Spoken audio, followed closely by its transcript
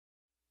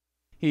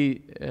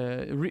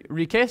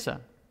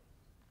riqueza.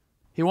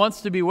 He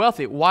wants to be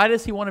wealthy. Why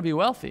does he want to be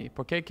wealthy?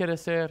 ¿Por qué quiere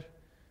ser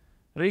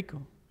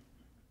rico?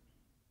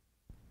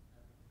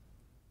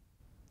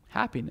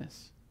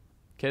 Happiness.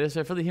 Quiere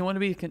ser feliz. He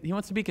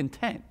wants to be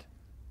content.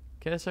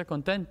 Quiere ser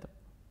contento.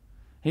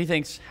 He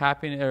thinks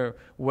happiness or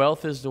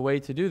wealth is the way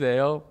to do that.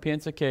 Él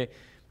piensa que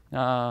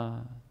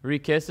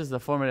riqueza es la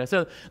forma de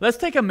hacerlo. Let's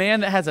take a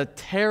man that has a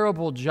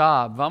terrible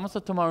job. Vamos a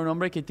tomar un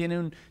hombre que tiene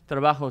un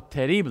trabajo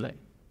terrible.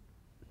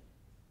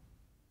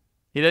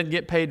 He doesn't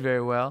get paid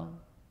very well.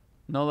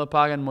 No le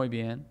pagan muy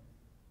bien.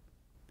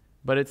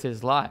 But it's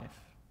his life.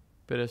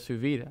 Pero es su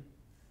vida.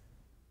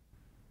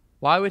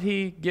 Why would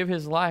he give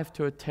his life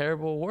to a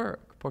terrible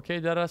work? ¿Por qué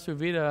dará su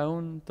vida a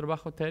un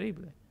trabajo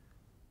terrible?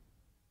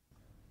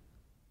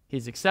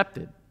 He's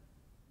accepted.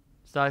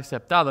 Está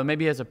aceptado.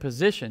 Maybe he has a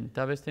position.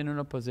 Tal vez tiene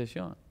una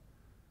posición.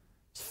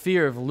 It's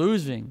fear of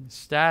losing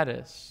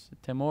status.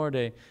 Temor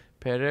de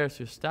perder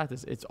su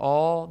status. It's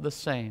all the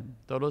same.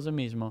 Todo es lo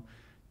mismo.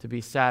 To be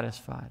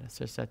satisfied.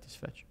 Ser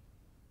satisfecho.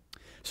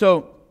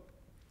 So,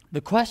 the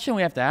question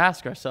we have to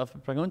ask ourselves,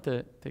 la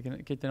pregunta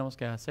que tenemos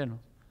que hacernos.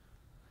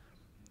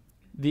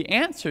 The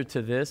answer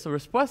to this, the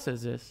respuesta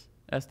es this,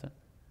 esta.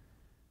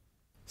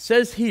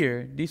 Says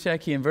here, dice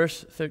aquí en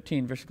verse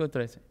 13, versículo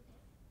 13.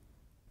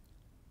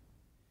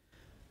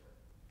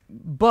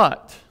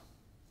 But,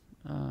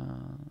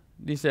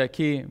 dice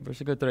aquí,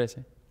 versículo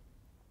 13.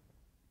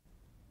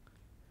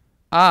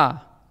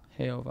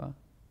 Jehová.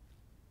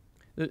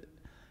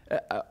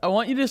 I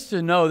want you just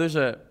to know there's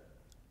a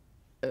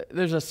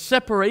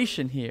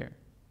separation here.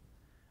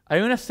 Hay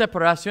una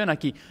separación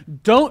aquí.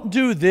 Don't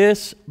do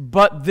this,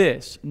 but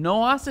this.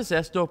 No haces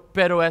esto,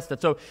 pero esto.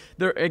 So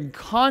they're in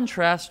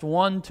contrast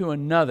one to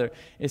another.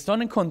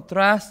 Están en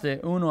contraste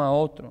uno a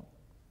otro.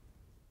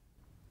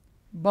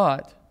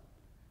 But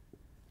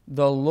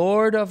the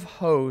Lord of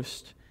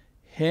hosts,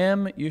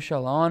 him you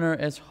shall honor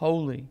as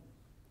holy.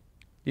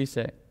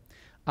 Dice,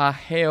 a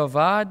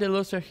Jehová de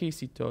los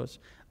ejércitos,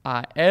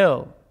 a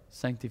él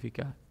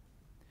sanctificar.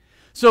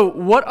 So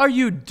what are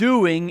you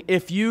doing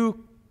if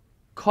you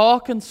call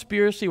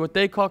conspiracy, what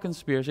they call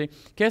conspiracy?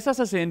 ¿Qué estás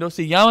haciendo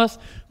si llamas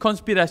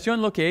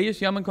conspiración lo que ellos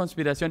llaman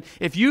conspiración?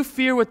 If you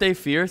fear what they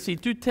fear, si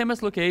tú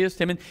temes lo que ellos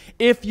temen,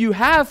 if you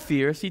have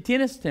fear, si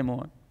tienes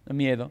temor,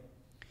 miedo,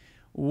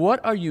 what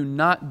are you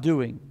not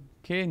doing?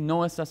 ¿Qué no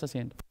estás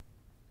haciendo?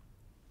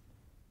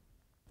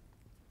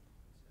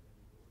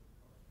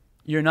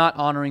 You're not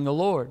honoring the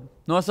Lord.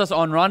 No estás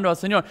honrando al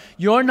Señor.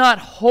 You're not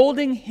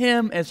holding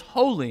Him as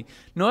holy.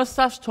 No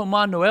estás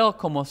tomando Él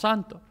como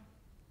santo.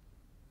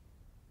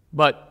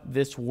 But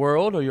this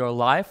world or your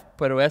life,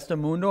 pero este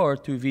mundo or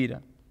tu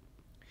vida.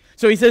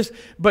 So he says,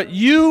 but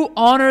you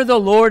honor the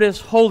Lord as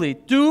holy.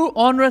 Tú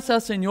honras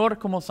al Señor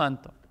como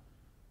santo.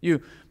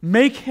 You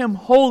make Him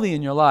holy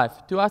in your life.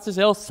 Tú haces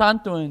Él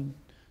santo en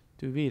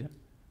tu vida.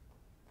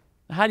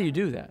 How do you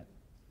do that?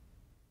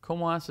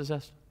 ¿Cómo haces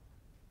esto?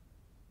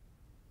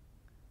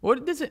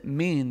 What does it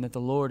mean that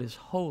the Lord is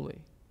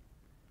holy?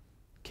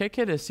 ¿Qué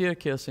quiere decir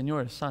que el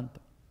Señor es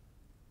santo?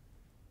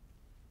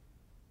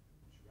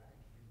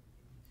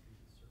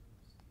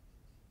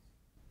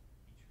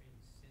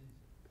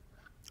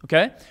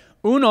 Okay?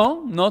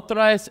 Uno, no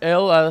traes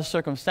Él a la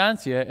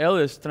circunstancia.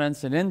 Él es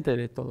trascendente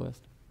de todo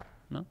esto.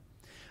 ¿No?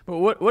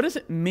 But what does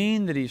it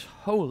mean that He's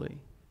holy?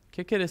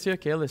 ¿Qué quiere decir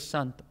que Él es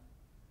santo?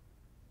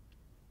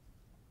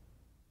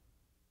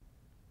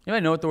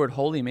 Anybody know what the word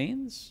holy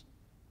means?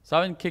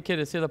 ¿Saben qué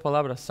quiere decir la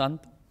palabra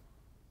santo?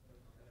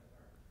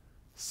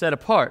 Set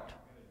apart.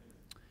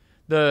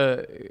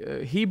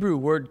 The Hebrew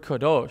word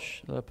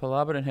kadosh, la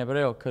palabra en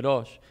hebreo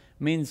kadosh,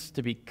 means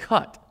to be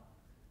cut.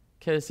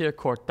 Quiere decir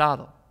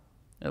cortado.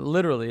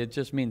 Literally, it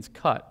just means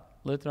cut.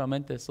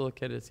 Literalmente, solo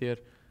quiere decir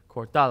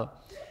cortado.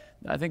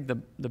 I think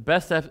the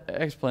best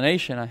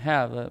explanation I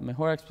have, la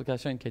mejor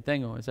explicación que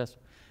tengo es eso.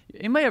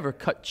 Anybody ever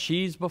cut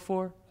cheese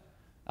before?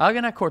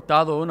 ¿Alguien ha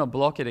cortado un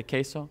bloque de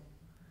queso?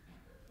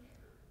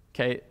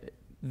 Okay,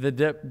 the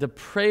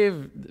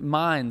depraved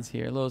minds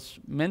here, los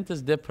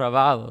mentes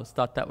depravados,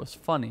 thought that was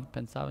funny.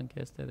 Pensaban que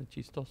este era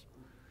chistoso.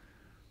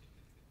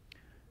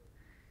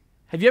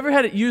 Have you ever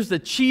had it use the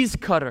cheese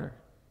cutter?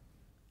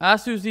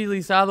 ¿Has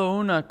utilizado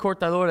una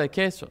cortadora de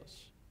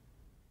quesos?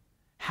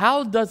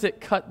 How does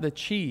it cut the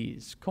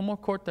cheese?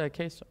 ¿Cómo corta el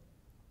queso?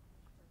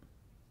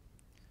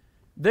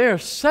 They're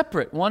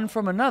separate one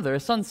from another.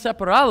 Están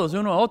separados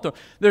uno a otro.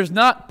 There's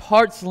not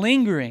parts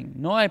lingering.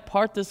 No hay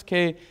partes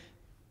que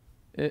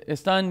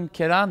están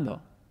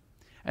quedando.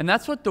 And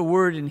that's what the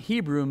word in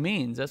Hebrew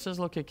means. Eso es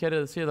lo que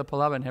quiere decir la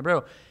palabra en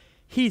hebreo.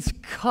 He's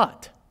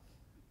cut.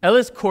 Él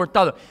es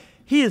cortado.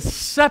 He is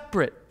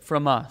separate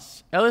from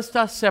us. Él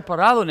está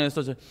separado en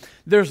esto.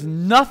 There's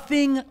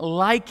nothing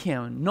like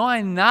Him. No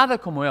hay nada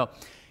como Él.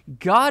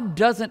 God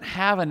doesn't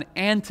have an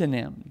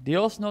antonym.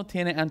 Dios no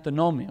tiene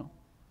antinomio.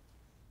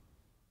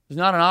 There's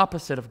not an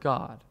opposite of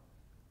God.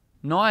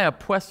 No hay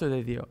opuesto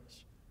de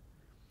Dios.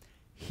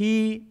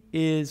 He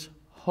is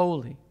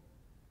holy.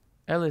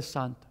 Él es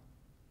santo.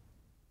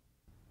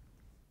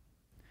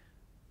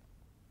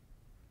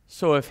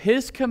 So if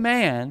his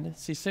command,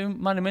 si su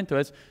mandamiento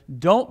es,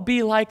 don't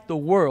be like the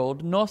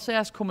world, no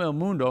seas como el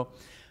mundo,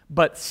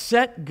 but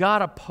set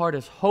God apart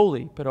as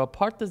holy, pero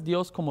apartas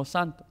Dios como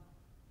santo.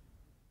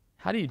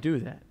 How do you do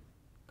that?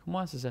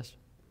 ¿Cómo haces eso?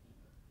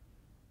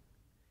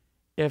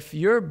 If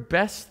your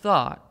best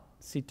thought,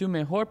 si tu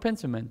mejor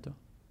pensamiento,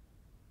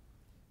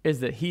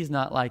 is that he's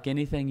not like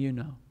anything you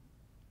know,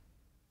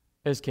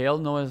 es que él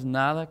no es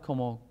nada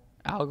como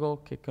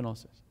algo que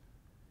conoces,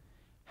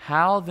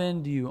 how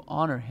then do you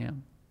honor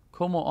him?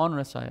 ¿Cómo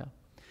honras a él?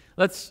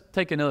 Let's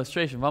take an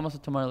illustration. Vamos a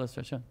tomar una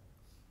ilustración.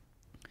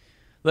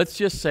 Let's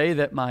just say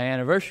that my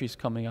anniversary is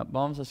coming up.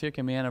 Vamos a decir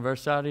que mi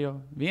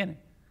aniversario viene.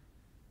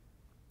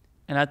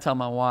 And I tell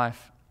my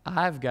wife,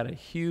 I've got a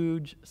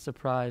huge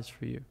surprise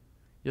for you.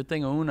 Yo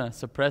tengo una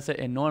sorpresa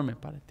enorme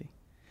para ti.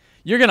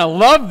 You're going to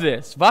love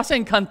this. Vas a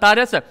encantar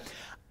eso.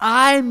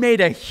 I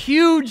made a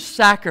huge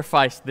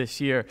sacrifice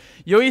this year.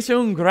 Yo hice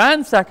un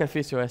gran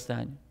sacrificio este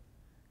año.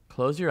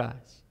 Close your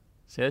eyes.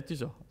 Cierra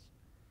tus ojos.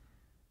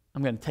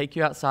 I'm going to take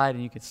you outside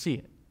and you can see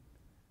it.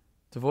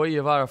 Te voy a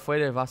llevar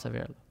afuera y vas a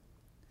verlo.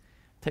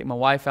 Take my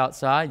wife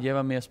outside,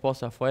 lleva a mi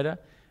esposa afuera,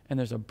 and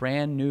there's a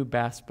brand new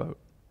bass boat.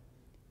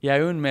 Y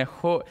hay un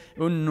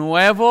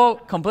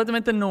nuevo,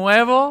 completamente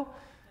nuevo,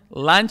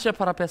 lancha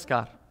para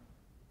pescar.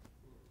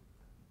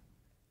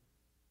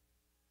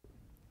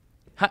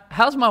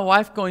 How's my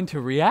wife going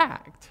to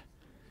react?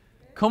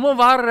 ¿Cómo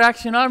va a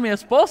reaccionar mi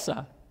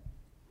esposa?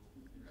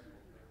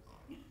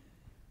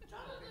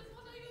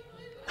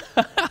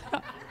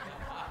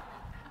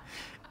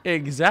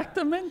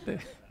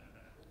 Exactamente.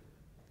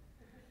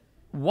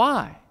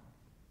 Why?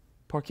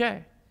 ¿Por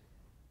qué?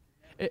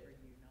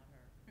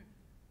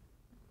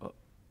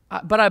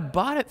 But I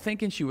bought it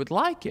thinking she would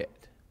like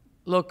it.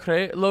 Lo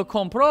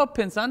compró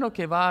pensando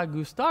que va a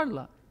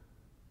gustarla.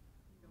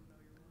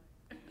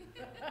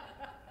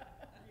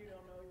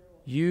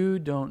 You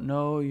don't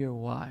know your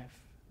wife.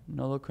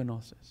 No lo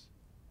conoces.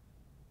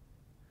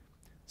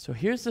 So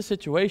here's the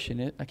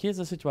situation. Aquí es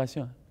la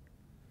situación.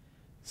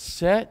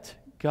 Set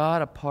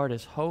God apart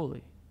as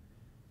holy.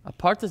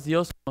 Apartas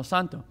Dios como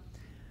santo.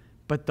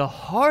 But the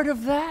heart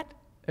of that,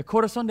 el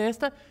corazón de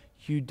esta,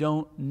 you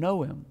don't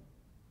know him.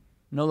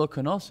 No lo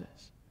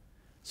conoces.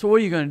 So what are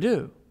you going to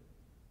do?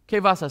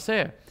 ¿Qué vas a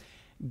hacer?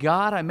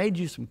 God, I made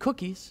you some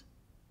cookies.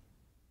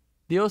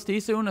 Dios te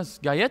hizo unas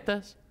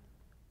galletas.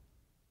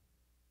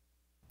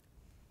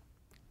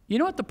 You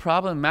know what the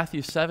problem in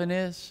Matthew 7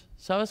 is?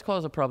 ¿Sabes cuál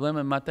es el problema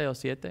en Mateo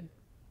 7?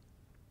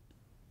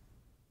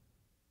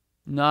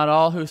 Not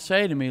all who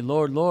say to me,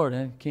 Lord, Lord,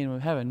 in the kingdom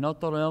of heaven. No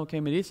todo el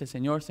que me dice,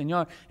 Señor,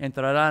 Señor,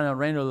 entrará en el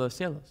reino de los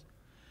cielos.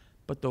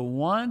 But the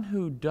one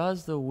who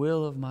does the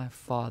will of my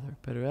Father.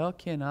 Pero el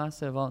quien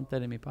hace la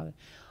voluntad de mi Padre.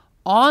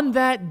 On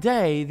that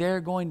day,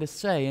 they're going to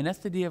say, en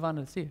este día van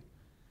a decir,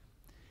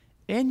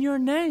 in your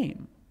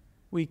name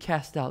we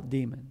cast out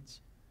demons.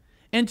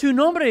 En tu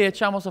nombre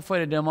echamos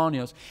afuera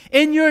demonios.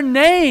 In your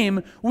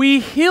name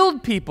we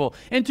healed people.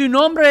 En tu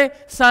nombre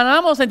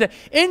sanamos gente.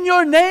 In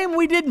your name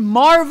we did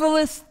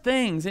marvelous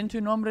things. En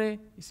tu nombre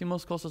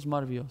hicimos cosas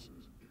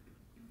maravillosas.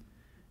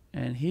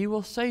 And he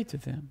will say to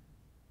them,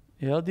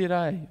 él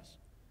dirá a ellos,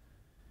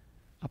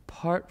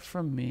 apart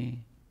from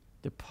me,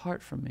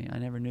 depart from me, I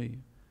never knew you.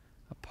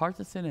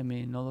 Apártate de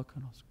mí, no lo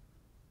conozco.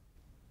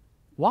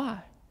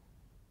 Why?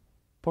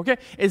 Porque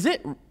is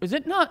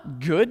it not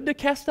good to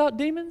cast out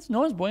demons?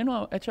 ¿No es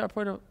bueno echar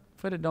fuera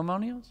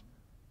demonios?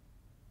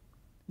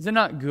 Is it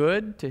not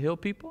good to heal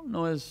people?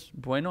 ¿No es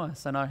bueno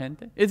sanar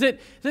gente? Is it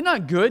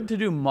not good to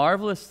do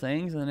marvelous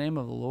things in the name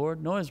of the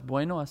Lord? ¿No es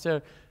bueno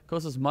hacer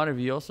cosas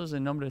maravillosas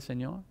en nombre del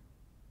Señor?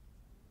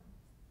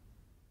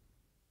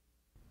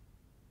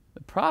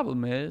 The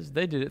problem is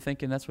they did it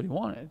thinking that's what he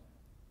wanted.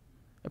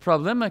 El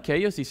problema es que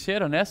ellos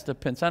hicieron esto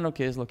pensando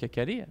que es lo que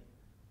quería.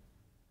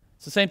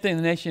 It's the same thing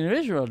the nation of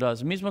Israel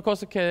does. Misma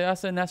cosa que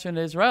hace la nación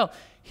de Israel.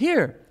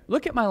 Here,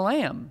 look at my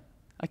lamb.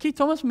 Aquí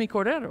tomas mi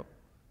cordero.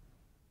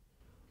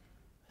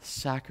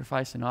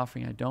 Sacrifice and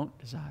offering I don't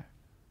desire.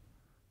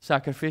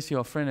 Sacrificio,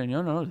 ofrenda,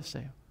 yo no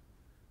deseo.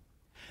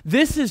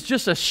 This is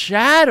just a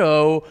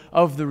shadow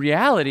of the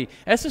reality.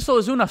 Eso solo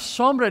es una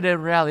sombra de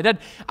realidad.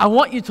 I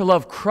want you to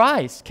love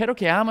Christ. Quiero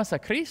que amas a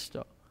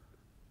Cristo.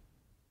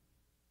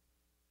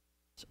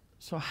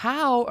 So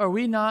how are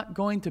we not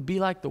going to be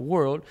like the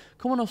world?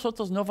 ¿Cómo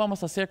nosotros no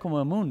vamos a ser como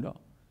el mundo?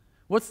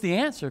 What's the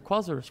answer? ¿Cuál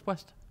es la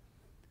respuesta?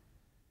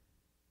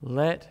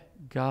 Let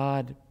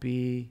God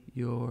be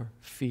your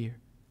fear.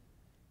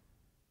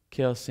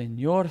 Que el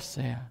Señor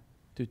sea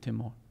tu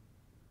temor.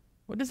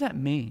 What does that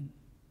mean?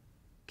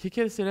 ¿Qué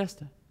quiere decir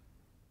esto?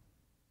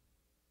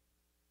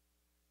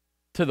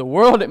 To the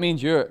world it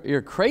means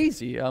you're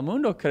crazy. Al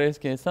mundo crees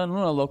que están en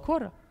una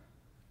locura.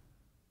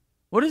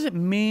 What does it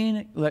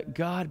mean, let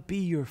God be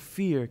your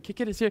fear? ¿Qué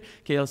quiere decir?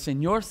 Que el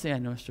Señor sea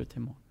nuestro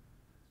temor.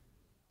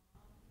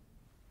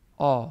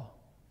 Awe,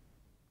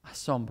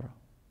 asombro.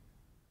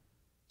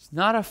 It's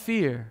not a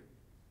fear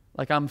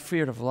like I'm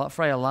afraid of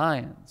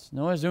lions.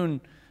 No es un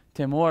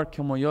temor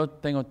como yo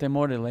tengo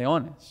temor de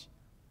leones.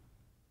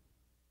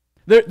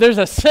 There's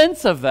a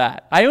sense of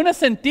that. Hay un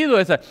sentido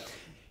de eso.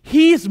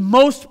 He's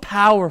most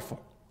powerful.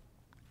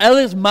 Él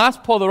es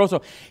más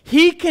poderoso.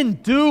 He can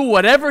do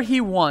whatever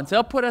He wants.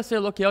 Él puede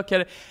hacer lo que Él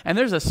quiere. And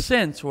there's a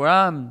sense where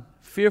I'm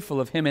fearful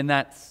of Him in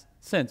that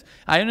sense.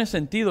 Hay un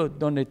sentido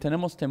donde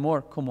tenemos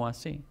temor como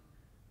así.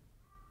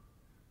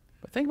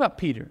 But think about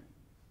Peter.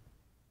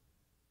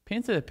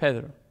 Piensa de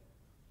Pedro.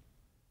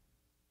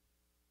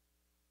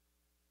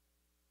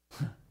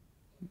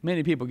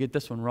 Many people get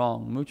this one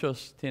wrong.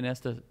 Muchos tienen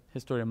esta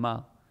historia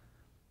mal.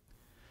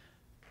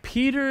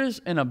 Peter's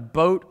in a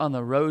boat on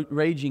the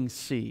raging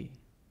sea.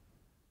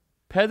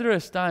 Pedro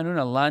está en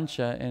una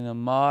lancha en el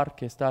mar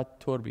que está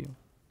turbio.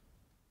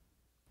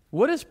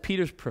 What is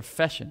Peter's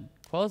profession?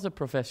 ¿Cuál es la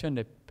profesión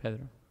de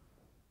Pedro?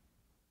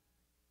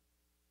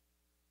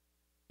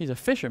 He's a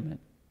fisherman.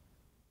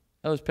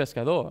 Él es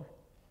pescador.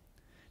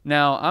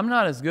 Now, I'm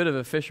not as good of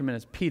a fisherman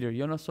as Peter.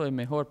 Yo no soy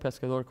mejor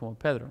pescador como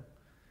Pedro.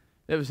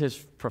 It was his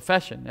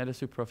profession. Era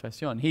su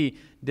profesión. He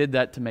did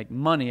that to make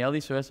money. Él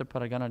hizo eso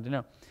para ganar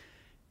dinero.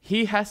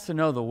 He has to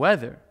know the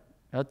weather.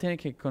 Él tiene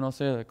que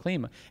conocer el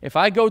clima. If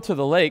I go to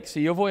the lake,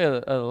 si yo voy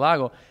al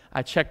lago,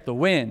 I check the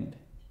wind.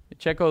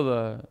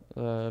 Checo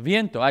the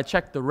viento. I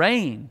check the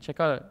rain.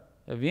 Checo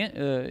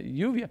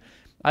lluvia.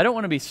 I don't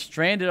want to be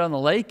stranded on the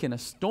lake in a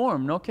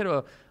storm. No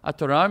quiero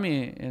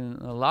atorarme en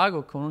el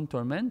lago con un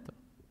tormento.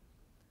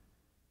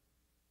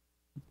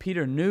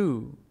 Peter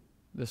knew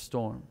the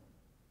storm.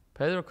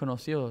 Pedro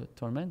conoció el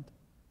tormento.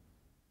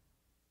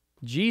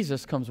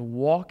 Jesus comes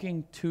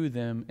walking to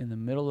them in the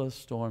middle of the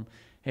storm.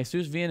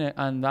 Jesús viene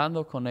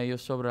andando con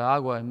ellos sobre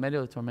agua en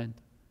medio del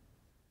tormento.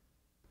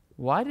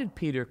 Why did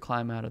Peter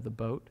climb out of the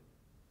boat?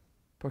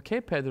 ¿Por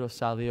qué Pedro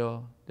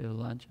salió de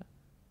la lancha?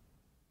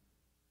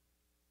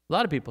 A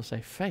lot of people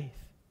say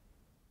faith.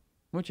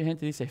 Mucha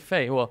gente dice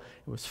fe. Well,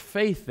 it was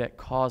faith that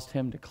caused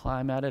him to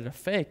climb out. Era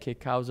fe que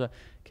causa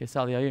que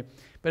salió ahí.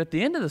 But at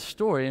the end of the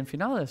story, en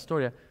final de la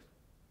historia,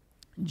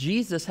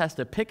 Jesus has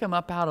to pick him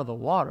up out of the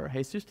water.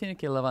 Jesús tiene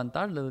que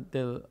levantarlo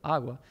del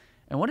agua.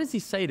 And what does he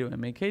say to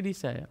him? ¿Y qué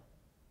dice él?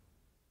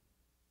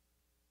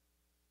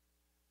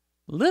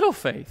 Little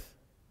faith.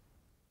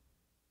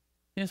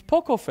 Tienes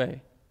poco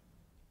fe.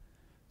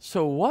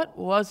 So what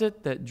was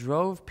it that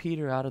drove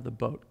Peter out of the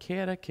boat? ¿Qué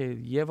era que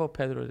llevó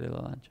Pedro de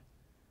la lancha?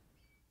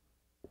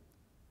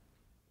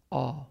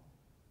 Awe.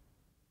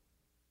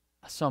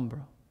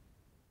 Asombro.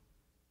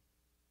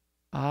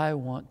 I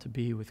want to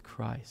be with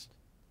Christ.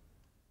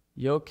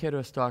 Yo quiero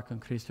estar con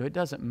Cristo. It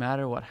doesn't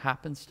matter what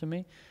happens to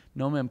me.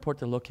 No me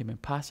importa lo que me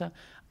pasa.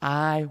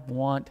 I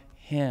want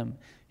Him.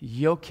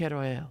 Yo quiero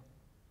Él.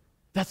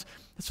 That's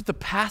what the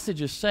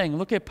passage is saying.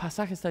 Look at el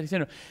pasaje está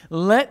diciendo.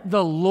 Let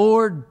the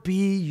Lord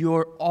be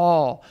your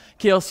all.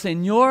 Que el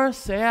Señor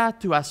sea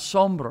tu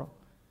asombro.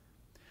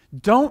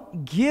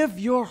 Don't give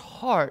your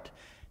heart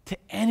to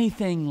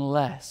anything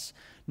less.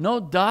 No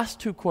das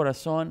tu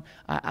corazón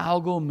a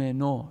algo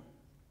menor.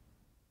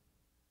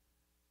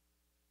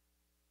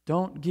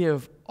 Don't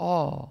give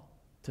all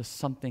to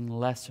something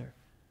lesser.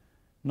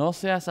 No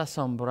seas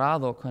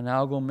asombrado con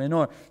algo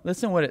menor.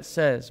 Listen what it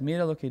says.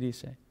 Mira lo que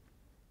dice.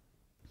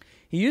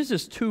 He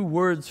uses two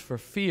words for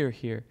fear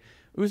here.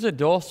 Usa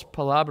dos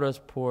palabras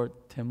por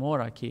temor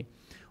aquí.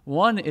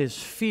 One is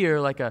fear,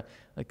 like a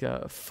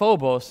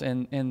phobos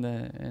in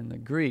the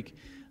Greek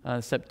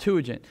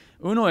Septuagint.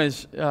 Uno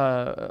es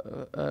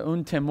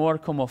un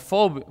temor como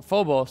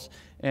phobos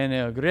en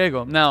el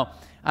griego. Now,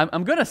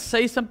 I'm going to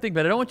say something,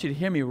 but I don't want you to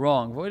hear me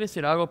wrong. Voy a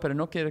decir algo, pero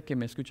no quiero que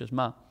me escuches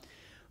mal.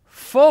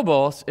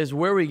 Phobos is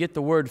where we get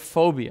the word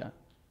phobia.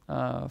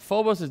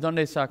 Phobos is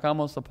donde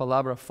sacamos la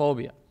palabra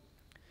phobia.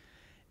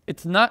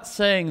 It's not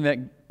saying that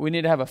we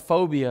need to have a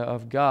phobia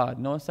of God.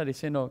 No está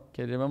diciendo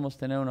que debemos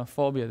tener una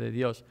fobia de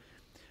Dios.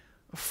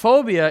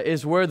 Phobia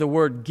is where the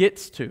word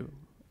gets to.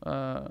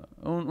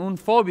 Un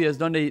phobia es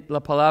donde la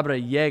palabra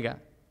llega.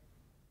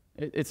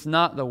 It's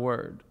not the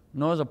word.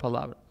 No es la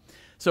palabra.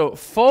 So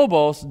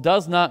phobos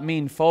does not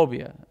mean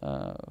phobia.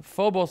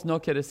 Phobos no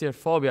quiere decir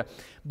phobia,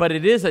 but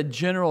it is a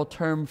general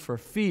term for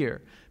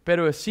fear.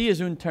 Pero sí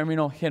es un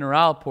término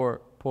general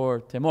por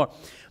temor.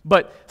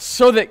 But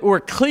so that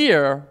we're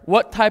clear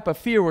what type of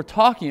fear we're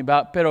talking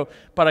about, pero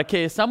para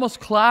que estamos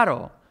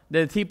claro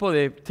del tipo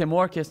de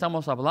temor que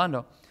estamos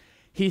hablando,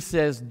 he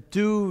says,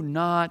 do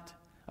not,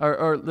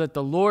 or let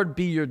the Lord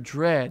be your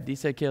dread.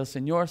 Dice que el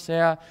Señor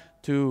sea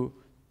tu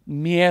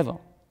miedo.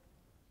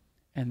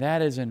 And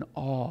that is an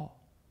awe.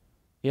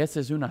 Y ese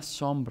es un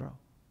asombro.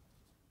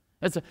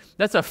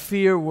 That's a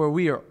fear where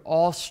we are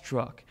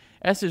awestruck.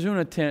 Ese es un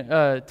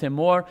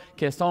temor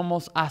que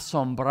estamos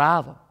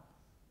asombrados.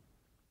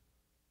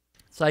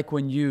 It's like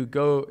when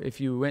if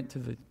you went to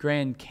the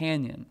Grand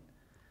Canyon.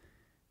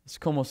 Es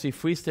como si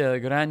fuiste al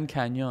Gran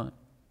Cañón.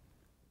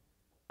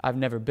 I've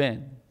never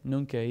been.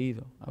 Nunca he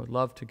ido. I would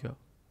love to go.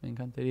 Me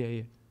encantaría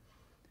ir.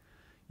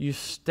 You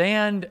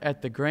stand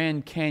at the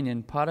Grand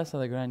Canyon, paras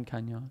al Gran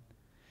Cañón,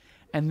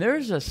 and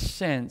there's a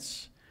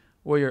sense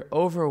where you're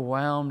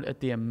overwhelmed at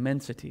the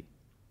immensity.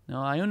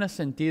 No, hay un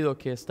sentido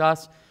que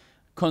estás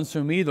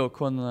consumido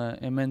con la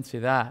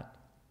inmensidad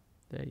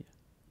de ella.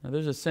 Now,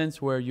 there's a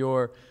sense where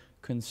you're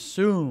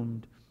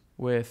consumed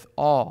with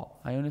awe.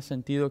 Hay un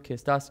sentido que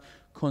estás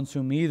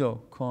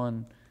consumido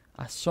con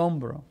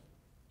asombro.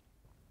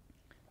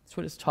 That's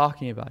what it's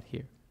talking about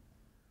here.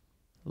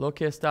 Lo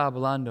que está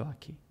hablando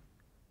aquí.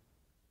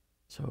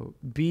 So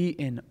be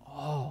in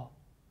awe.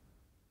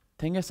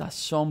 Tengas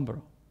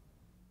asombro.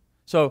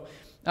 So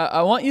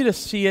I want you to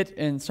see it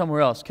in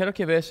somewhere else. Quiero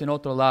que veas en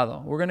otro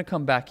lado. We're going to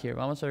come back here.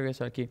 Vamos a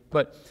regresar aquí.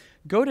 But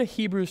go to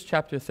Hebrews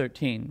chapter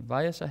 13.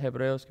 Vayas a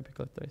Hebreos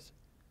capítulo 13.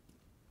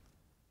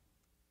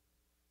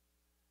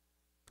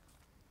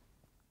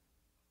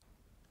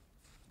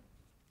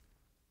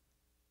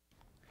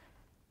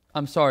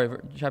 I'm sorry,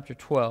 chapter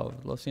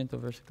 12. Lo siento,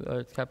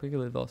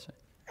 capítulo 12.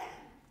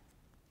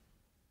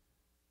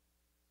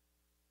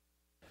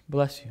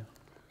 Bless you.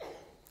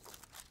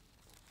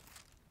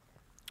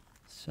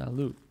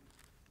 Salud.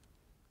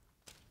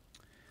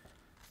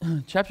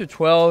 Chapter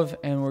 12,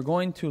 and we're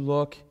going to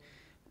look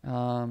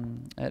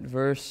at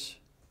verse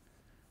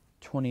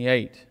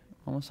 28.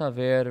 Vamos a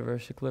ver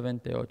versículo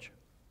 28. It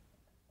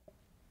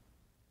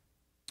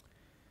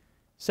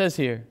says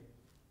here,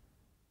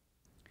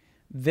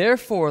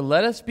 "Therefore,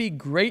 let us be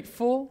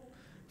grateful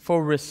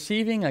for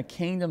receiving a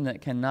kingdom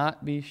that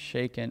cannot be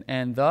shaken,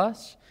 and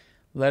thus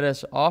let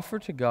us offer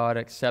to God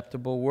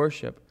acceptable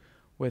worship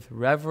with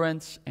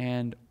reverence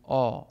and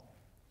awe."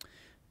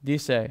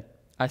 Dice,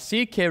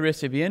 "Así que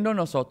recibiendo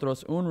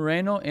nosotros un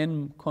reino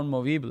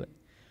inconmovible,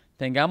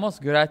 tengamos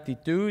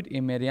gratitud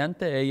y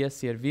mediante ella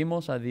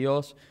servimos a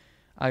Dios,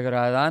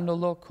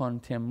 agradándolo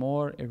con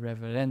temor y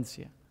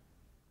reverencia."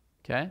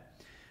 Okay?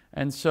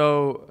 And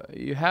so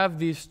you have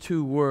these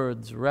two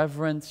words,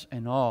 reverence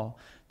and awe.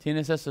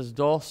 Tienes esas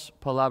dos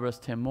palabras,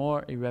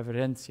 temor y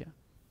reverencia.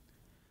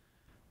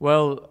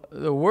 Well,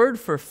 the word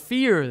for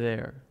fear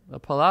there, la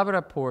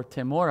palabra por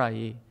temor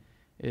ahí,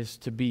 is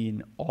to be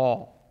in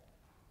awe,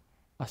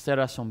 a ser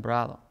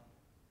asombrado.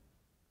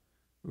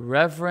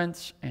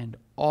 Reverence and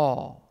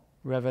awe,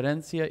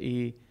 reverencia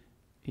y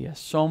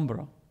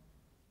asombro.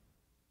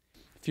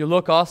 If you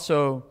look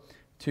also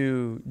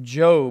to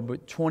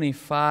Job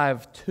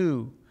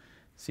 25:2,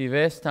 si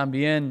ves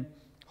también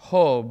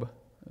Job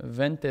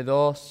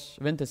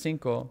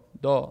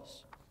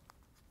 25:2.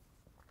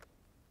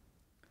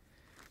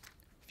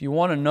 If you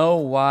want to know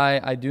why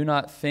I do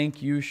not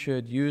think you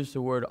should use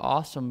the word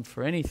awesome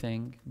for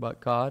anything but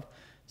God,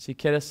 si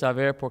quieres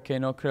saber por qué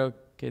no creo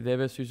que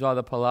debes usar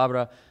la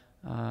palabra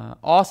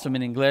awesome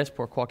en inglés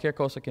por cualquier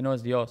cosa que no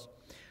es Dios.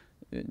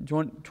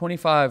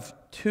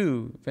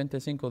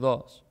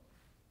 25:2.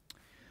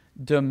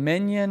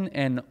 Dominion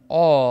and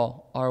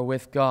awe are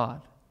with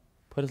God.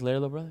 ¿Puedes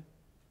leerlo, brother?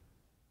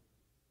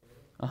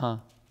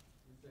 Ajá.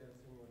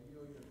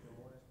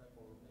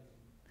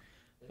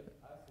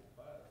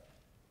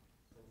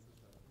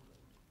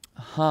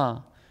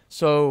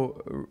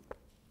 So,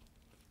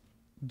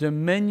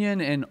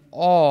 dominion and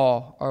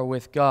awe are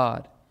with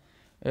God.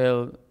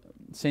 El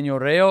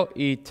señoreo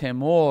y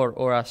temor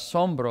or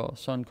asombro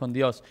son con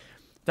Dios.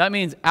 That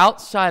means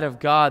outside of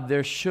God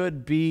there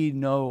should be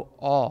no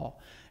awe.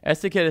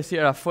 Esto quiere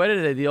decir,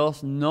 afuera de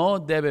Dios no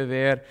debe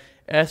haber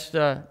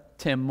este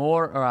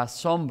temor or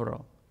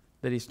asombro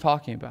that he's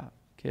talking about,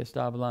 que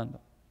está hablando,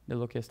 de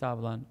lo que está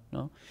hablando,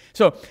 no?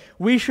 So,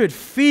 we should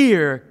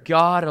fear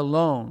God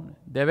alone.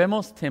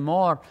 Debemos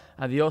temor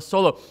a Dios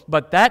solo.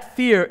 But that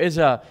fear is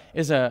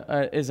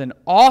an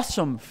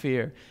awesome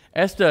fear.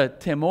 Este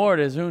temor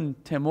es un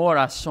temor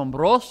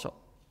asombroso.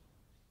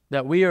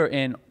 That we are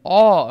in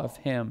awe of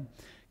Him.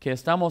 Que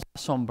estamos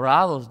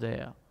asombrados de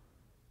Él.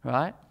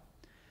 Right?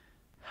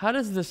 How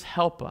does this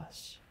help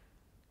us?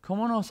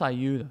 ¿Cómo nos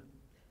ayuda?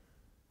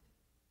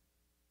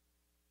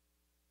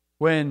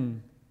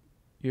 When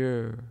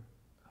you're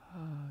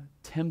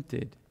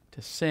tempted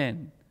to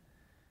sin,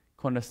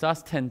 cuando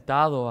estás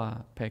tentado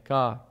a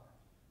pecar,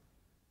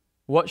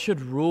 what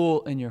should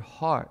rule in your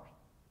heart?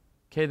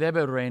 ¿Qué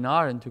debe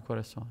reinar en tu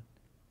corazón?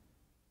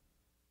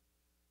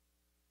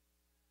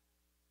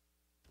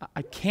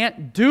 I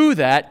can't do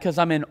that because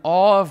I'm in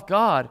awe of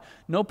God.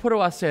 No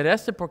puedo hacer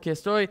esto porque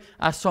estoy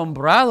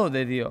asombrado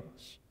de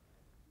Dios.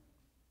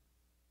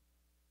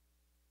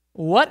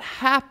 What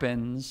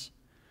happens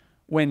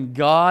when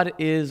God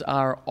is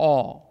our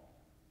awe?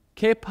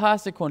 ¿Qué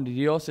pasa cuando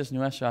Dios es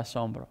nuestro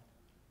asombro?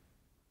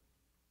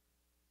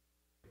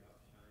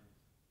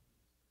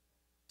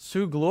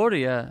 Su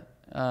gloria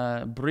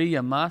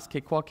brilla más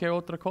que cualquier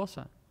otra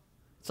cosa.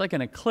 It's like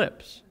an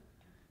eclipse.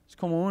 Es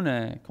como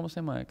una, ¿cómo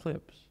se llama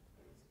eclipse?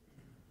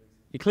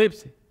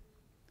 Eclipse.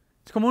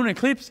 It's como un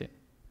eclipse.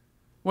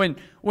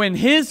 When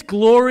His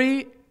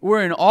glory,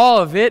 we're in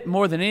awe of it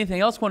more than anything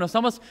else. Cuando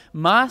estamos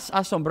más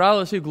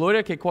asombrados de su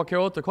gloria que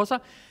cualquier otra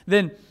cosa,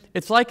 then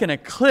it's like an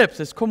eclipse.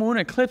 Es como un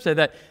eclipse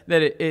that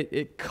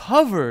it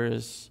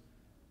covers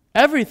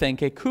everything,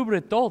 que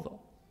cubre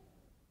todo.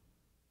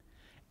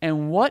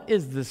 And what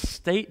is the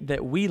state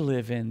that we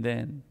live in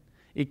then?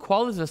 ¿Y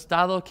cuál es el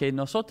estado que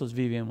nosotros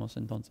vivimos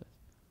entonces?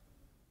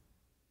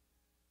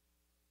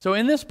 So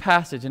in this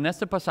passage, in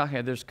este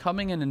pasaje, there's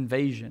coming an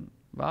invasion.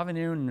 Va a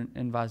venir una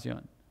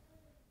invasión.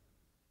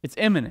 It's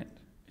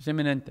imminent. Es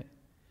inminente.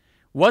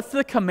 What's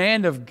the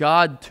command of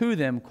God to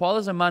them? ¿Cuál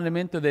es el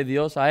mandamiento de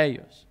Dios a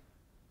ellos?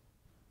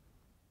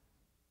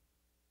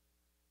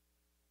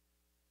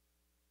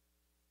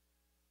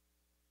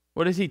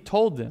 What has He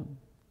told them?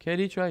 ¿Qué ha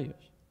dicho a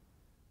ellos?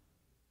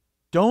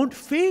 Don't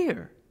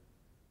fear.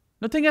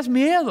 No tengas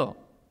miedo.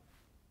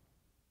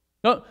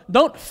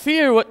 Don't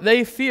fear what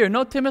they fear.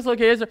 No temas lo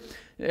que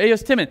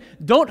ellos temen.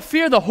 Don't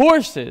fear the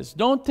horses.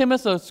 Don't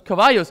temas los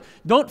caballos.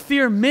 Don't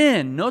fear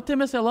men. No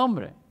temas el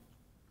hombre.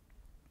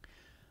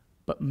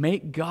 But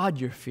make God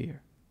your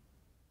fear.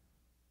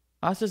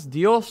 Haces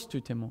Dios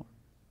tu temor.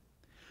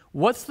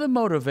 What's the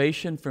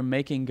motivation for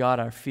making God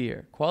our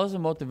fear? ¿Cuál es la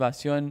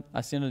motivación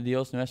haciendo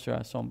Dios nuestro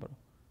asombro?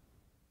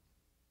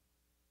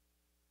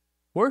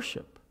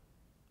 Worship.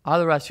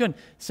 Adoración.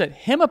 Set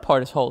Him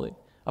apart as holy.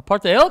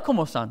 Aparte de Él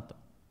como santo.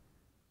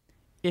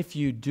 If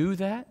you do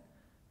that,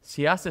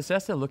 si haces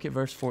eso, look at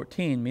verse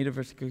 14. Mira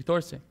versículo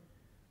 14.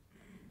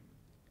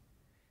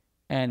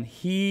 And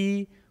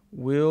He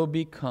will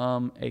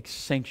become a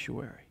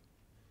sanctuary.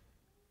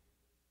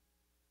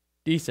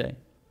 Dice,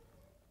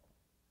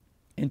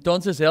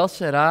 entonces Él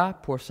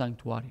será por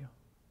santuario.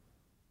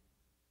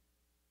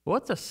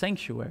 What's a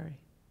sanctuary?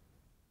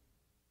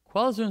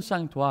 ¿Cuál es un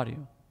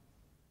santuario?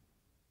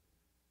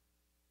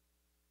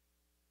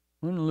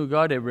 Un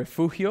lugar de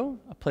refugio,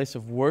 a place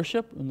of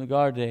worship, un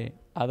lugar de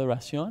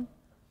adoración.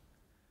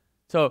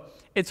 So,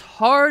 it's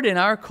hard in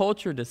our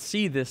culture to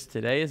see this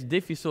today. Es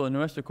difícil en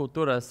nuestra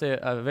cultura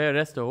ver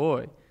esto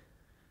hoy.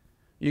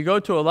 You go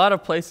to a lot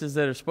of places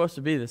that are supposed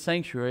to be the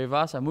sanctuary.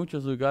 Vas a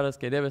muchos lugares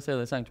que debe ser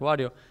el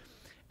santuario.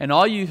 And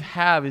all you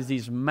have is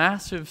these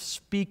massive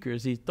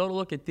speakers. Y todo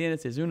lo que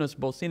tienes es unas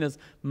bocinas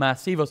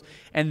masivos.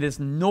 And this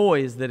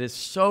noise that is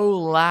so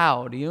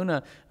loud. Y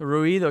un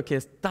ruido que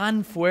es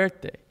tan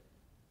fuerte.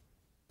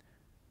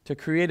 To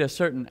create a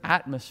certain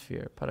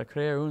atmosphere. Para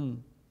crear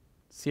un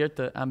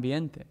cierto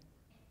ambiente.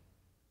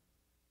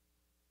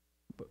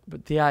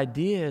 But the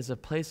idea is a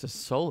place of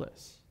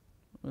solace.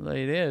 La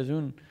idea es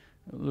un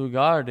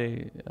lugar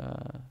de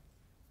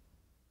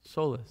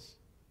solace.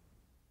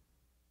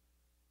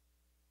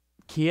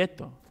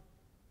 Quieto.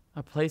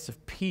 A place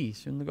of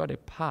peace. Un lugar de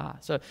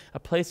paz. A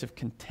place of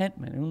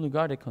contentment. Un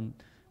lugar de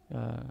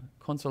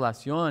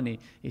consolación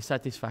y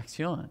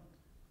satisfacción.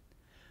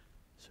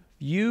 So if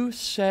you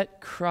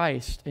set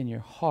Christ in your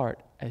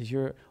heart as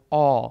your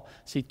all.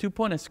 Si tú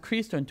pones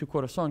Cristo en tu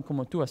corazón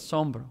como tu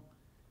asombro.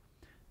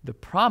 The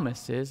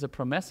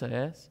promesa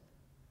es,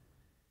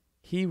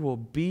 He will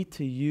be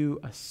to you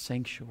a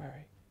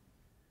sanctuary.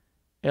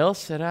 Él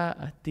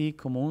será a ti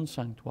como un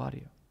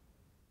santuario.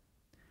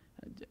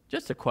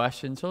 Just a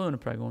question, solo una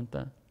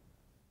pregunta.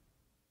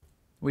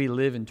 We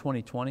live in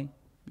 2020.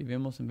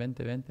 Vivimos en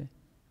 2020.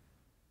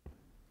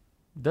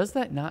 Does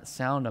that not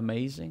sound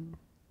amazing?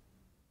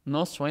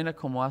 ¿No suena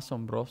como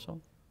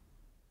asombroso?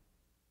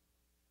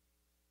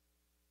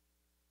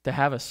 To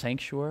have a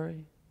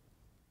sanctuary,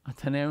 a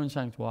tener un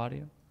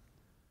santuario.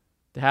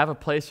 To have a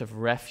place of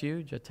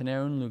refuge, a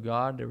tener un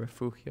lugar de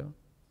refugio.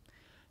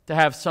 To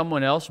have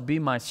someone else be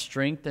my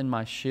strength and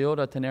my shield,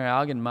 a tener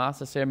a alguien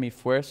más a ser mi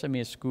fuerza, mi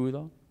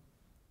escudo.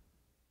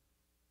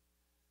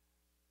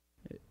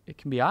 It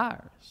can be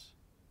ours.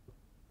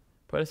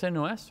 Puede ser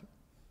nuestro.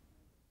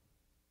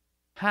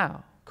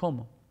 How?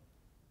 ¿Cómo?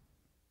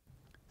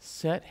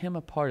 Set Him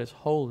apart as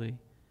holy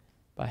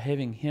by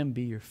having Him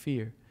be your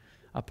fear.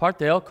 Aparte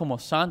de Él como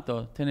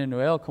santo, teniendo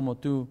Él como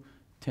tu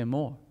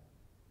temor.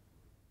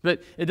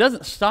 But it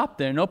doesn't stop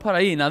there, no para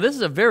ahí. Now, this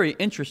is a very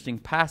interesting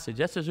passage.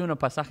 Este es un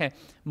pasaje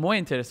muy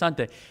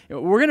interesante.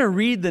 We're going to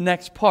read the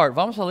next part.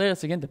 Vamos a leer la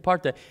siguiente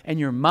parte, and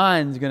your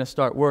mind's going to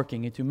start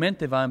working, y tu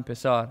mente va a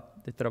empezar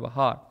de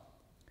trabajar.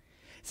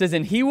 It says,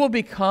 and He will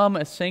become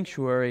a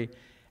sanctuary,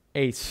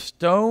 a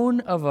stone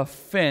of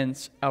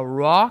offense, a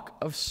rock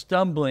of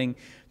stumbling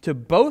to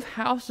both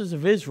houses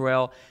of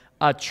Israel,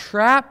 a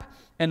trap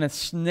and a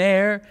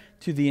snare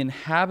to the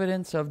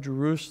inhabitants of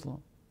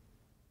Jerusalem.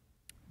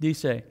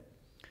 Dice,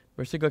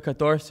 versículo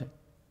 14.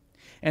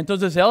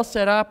 Entonces Él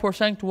será por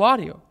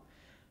santuario,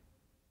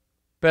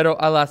 pero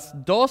a las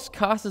dos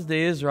casas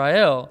de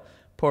Israel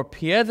por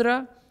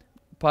piedra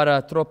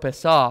para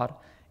tropezar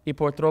y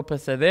por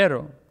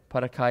tropezadero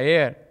para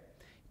caer,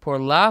 por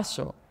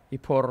lazo y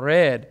por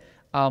red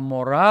al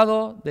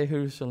morado de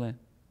Jerusalén.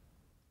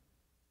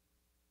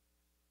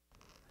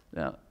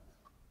 Now,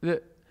 there's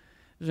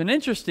an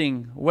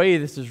interesting way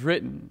this is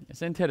written.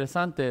 Es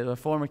interesante la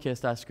forma que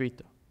está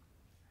escrito.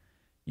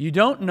 You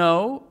don't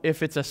know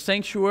if it's a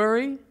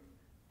sanctuary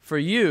for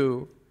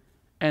you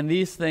and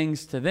these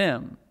things to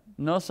them.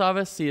 No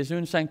sabes si es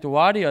un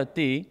santuario a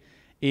ti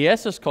y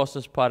esas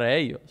cosas para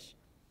ellos.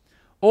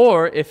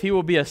 Or if He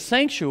will be a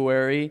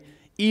sanctuary,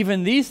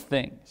 even these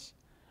things.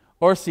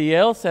 Or si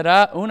Él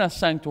será un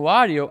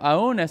santuario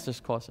aún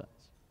esas cosas.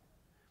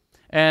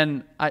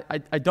 And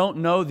I don't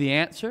know the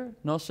answer.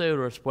 No sé la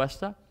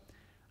respuesta.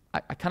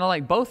 I kind of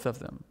like both of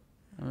them.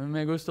 A mí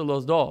me gustan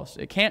los dos.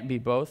 It can't be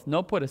both.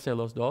 No puede ser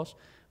los dos.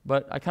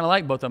 But I kind of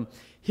like both of them.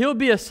 He'll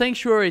be a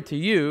sanctuary to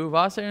you.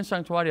 Va a ser un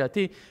santuario a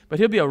ti. But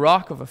He'll be a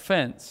rock of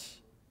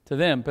offense to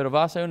them. Pero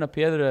va a ser una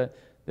piedra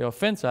de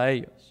ofensa a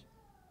ellos.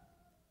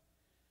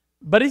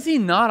 But is he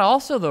not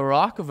also the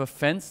rock of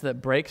offense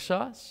that breaks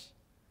us?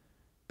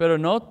 Pero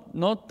no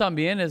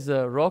también es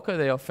la roca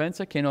de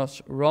ofensa que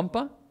nos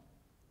rompa?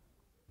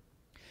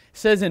 It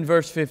says in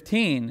verse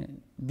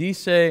 15,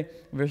 dice,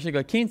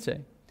 versículo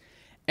 15,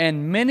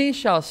 and many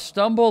shall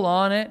stumble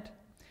on it,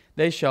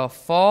 they shall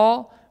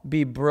fall,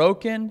 be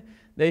broken,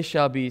 they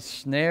shall be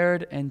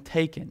snared and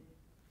taken.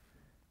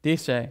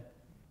 Dice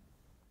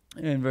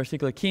en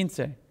versículo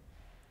 15,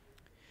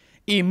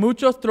 y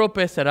muchos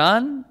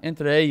tropezarán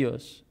entre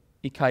ellos,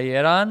 y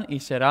caerán y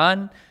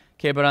serán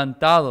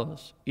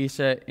quebrantados, y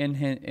se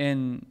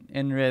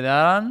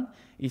enredarán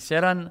y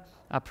serán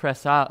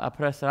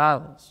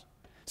apresados.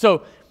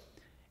 So,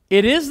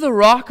 it is the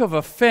rock of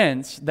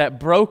offense that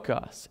broke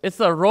us. It's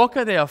the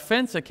roca de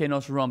ofensa que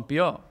nos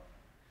rompió.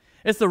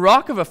 It's the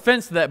rock of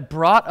offense that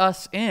brought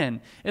us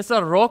in. It's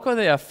the roca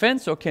de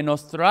ofensa que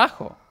nos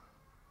trajo.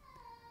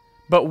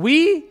 But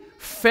we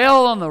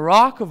fell on the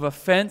rock of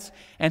offense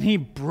and he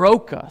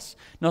broke us.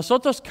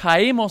 Nosotros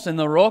caímos en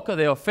la roca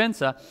de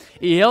ofensa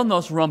y él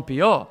nos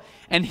rompió.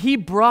 And he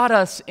brought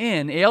us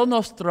in. Él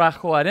nos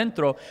trajo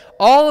adentro.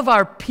 All of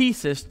our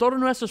pieces, todos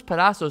nuestros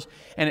pedazos.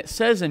 And it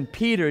says in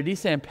Peter,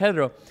 dice en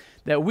Pedro,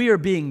 that we are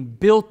being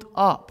built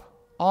up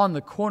on the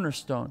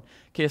cornerstone.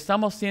 Que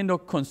estamos siendo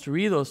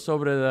construidos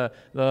sobre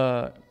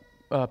the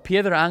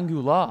piedra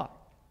angular.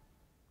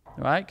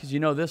 Right? Because you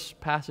know this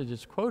passage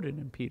is quoted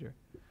in Peter.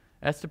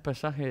 Este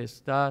pasaje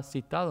está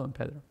citado en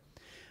Pedro.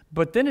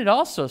 But then it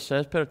also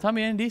says, pero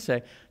también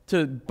dice,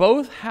 to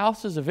both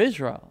houses of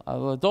Israel, a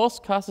las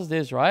dos casas de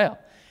Israel,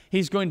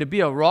 he's going to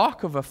be a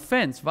rock of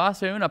offense. Va a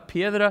ser una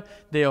piedra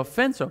de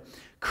ofensa.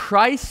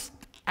 Christ,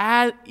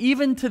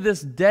 even to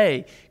this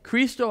day,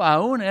 Cristo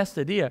aún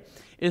este día,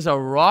 is a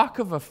rock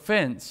of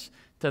offense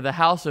to the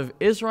house of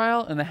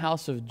Israel and the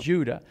house of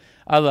Judah.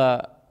 A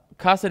la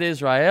casa de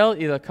Israel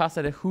y la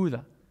casa de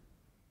Judá.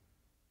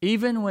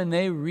 Even when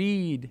they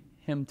read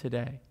him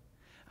today,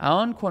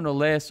 aun cuando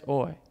lees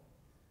hoy,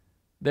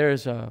 there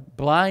is a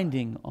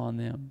blinding on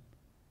them.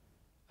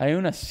 Hay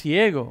un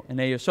ciego en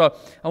ellos. So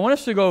I want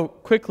us to go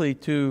quickly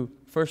to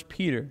 1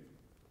 Peter.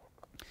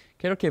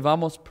 Quiero que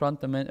vamos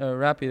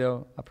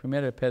rápido a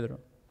 1 Pedro.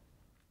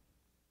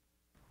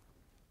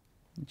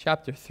 In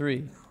chapter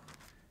 3,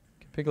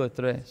 capítulo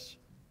 3.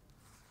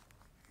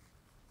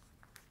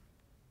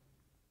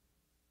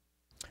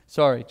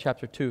 Sorry,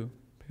 chapter 2.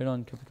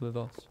 Perdón, capítulo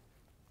 2.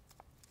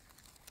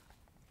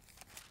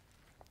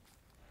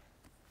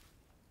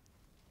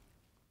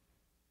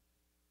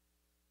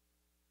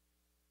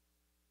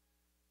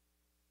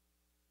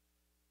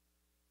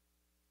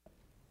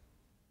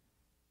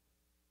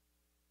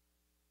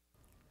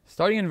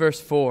 Starting in verse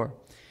 4,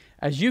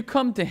 as you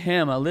come to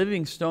him, a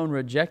living stone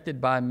rejected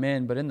by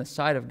men, but in the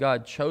sight of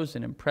God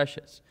chosen and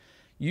precious,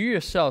 you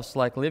yourselves,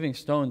 like living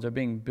stones, are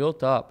being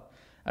built up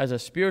as a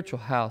spiritual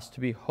house to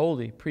be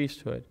holy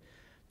priesthood,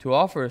 to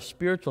offer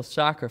spiritual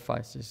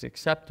sacrifices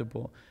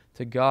acceptable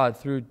to God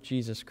through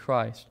Jesus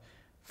Christ.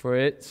 For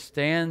it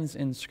stands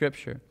in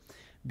Scripture,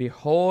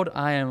 behold,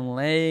 I am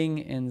laying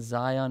in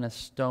Zion a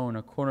stone,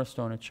 a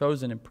cornerstone, a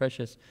chosen and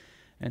precious,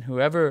 and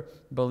whoever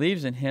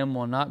believes in him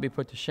will not be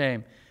put to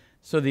shame.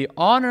 So the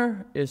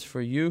honor is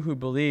for you who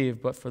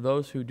believe, but for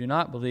those who do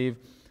not believe,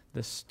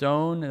 the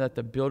stone that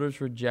the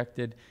builders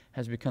rejected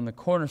has become the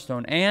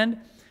cornerstone, and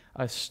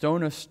a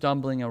stone of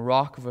stumbling, a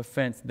rock of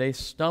offense. They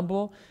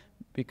stumble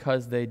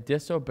because they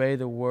disobey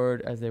the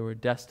word as they were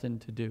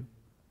destined to do.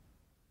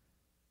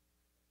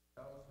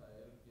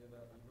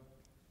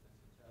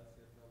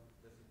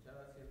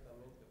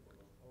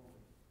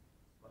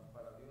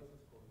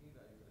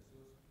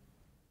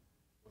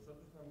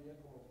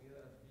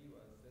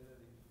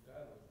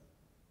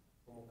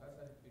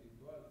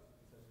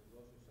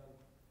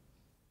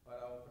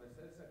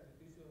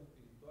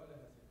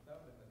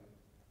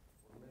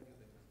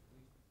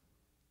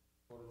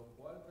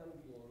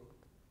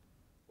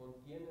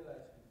 Contiene la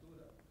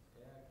escritura,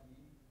 he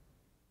aquí,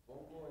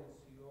 pongo en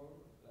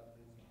Sión la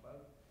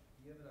principal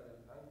piedra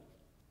del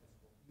ángulo,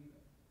 escogida,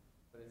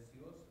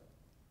 preciosa,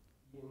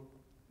 y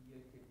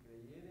el que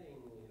creyere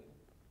en él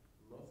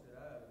no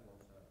será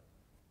avergonzado.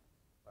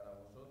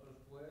 Para vosotros,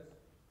 pues,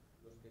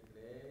 los que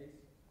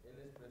creéis,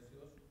 él es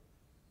precioso,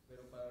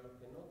 pero para los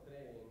que no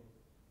creen,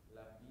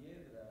 la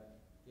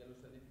piedra que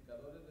los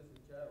edificadores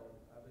desecharon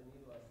ha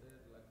venido a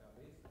ser la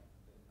cabeza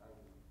del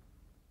ángulo,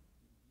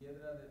 y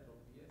piedra de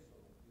tropiezo,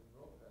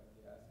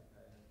 que hace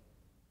caer,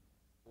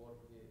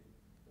 porque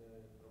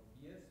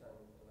tropiezan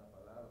en la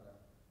palabra,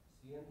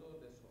 siendo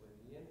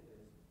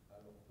desobedientes, a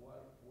lo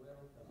cual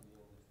fueron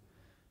también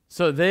destruidos.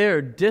 So they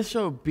are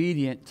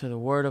disobedient to the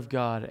word of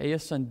God.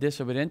 Ellos son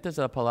desobedientes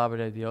a la palabra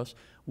de Dios.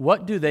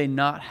 What do they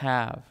not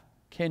have?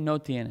 ¿Qué no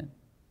tienen?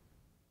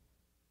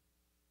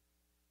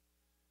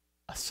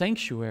 A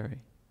sanctuary.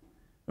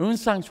 Un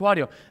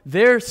santuario.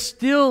 They're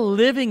still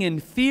living in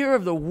fear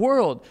of the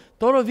world.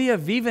 Todavía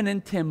viven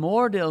en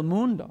temor del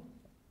mundo.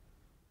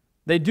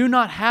 They do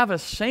not have a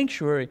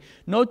sanctuary.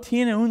 No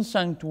tienen un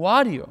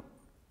santuario.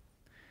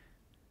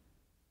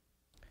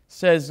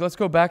 says, let's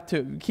go back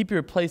to, keep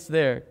your place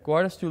there,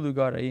 guardas tu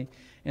lugar ahí,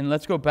 and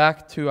let's go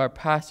back to our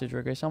passage.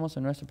 Regresamos a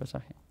nuestro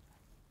pasaje.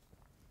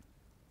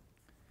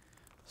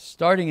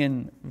 Starting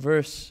in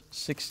verse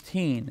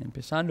 16,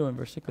 empezando en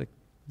versículo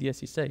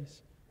 16.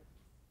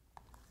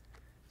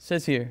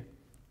 Says here,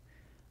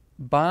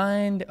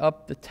 bind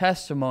up the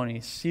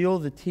testimony, seal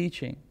the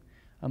teaching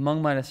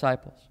among my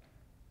disciples.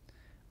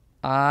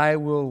 I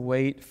will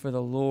wait for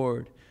the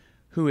Lord,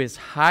 who is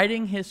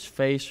hiding his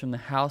face from the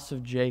house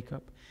of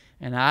Jacob,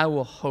 and I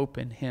will hope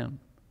in him.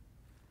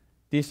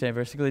 Dice,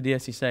 versículo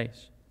 16.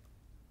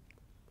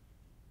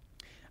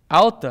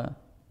 Ata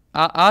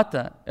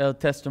el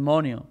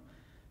testimonio,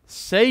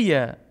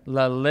 sella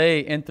la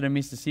ley entre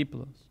mis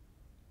discípulos.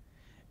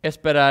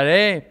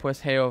 Esperaré,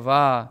 pues,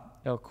 Jehová,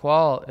 el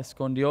cual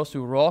escondió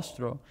su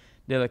rostro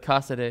de la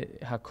casa de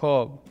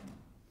Jacob,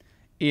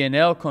 y en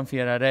él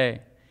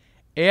confiaré.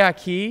 He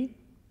aquí,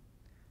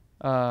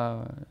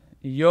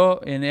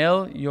 en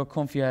él yo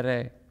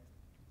confiaré.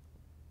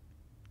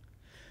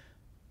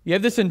 You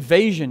have this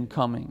invasion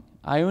coming.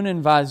 Hay una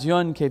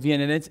invasión que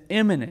viene, and it's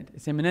imminent.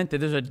 It's imminente.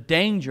 There's a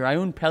danger. Hay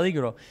un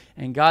peligro.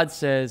 And God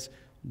says,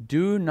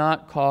 do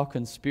not call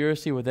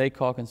conspiracy what they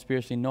call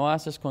conspiracy. No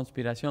haces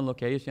conspiración lo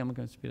que ellos llaman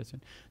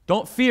conspiración.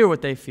 Don't fear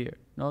what they fear.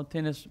 No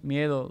tienes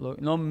miedo.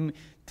 No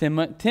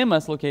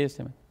temas lo que ellos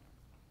temen.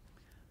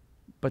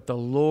 But the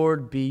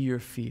Lord be your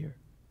fear.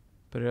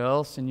 Pero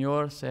el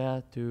Señor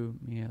sea tu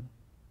miedo,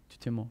 tu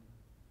temor.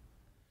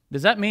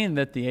 Does that mean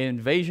that the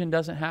invasion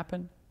doesn't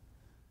happen?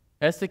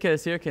 ¿Este quiere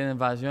decir que la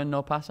invasión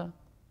no pasa?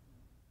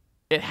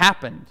 It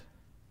happened.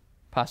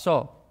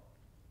 Pasó.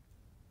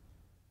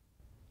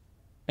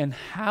 And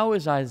how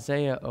is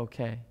Isaiah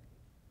okay?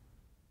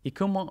 ¿Y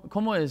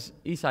cómo es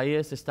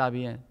Isaías está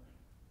bien?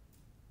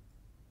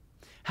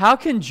 How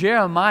can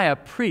Jeremiah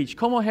preach?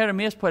 ¿Cómo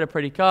Jeremías puede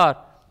predicar?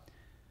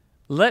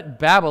 Let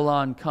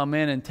Babylon come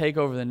in and take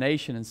over the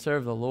nation and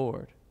serve the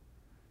Lord.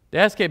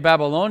 Dejas que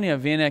Babilonia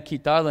viene a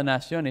quitar la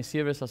nación y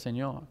sirves al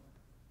Señor.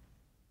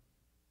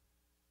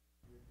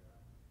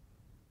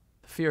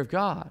 The fear of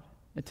God,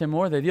 el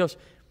temor de Dios.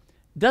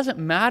 Doesn't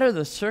matter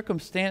the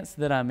circumstance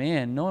that I'm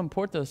in. No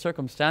importa la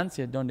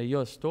circunstancia donde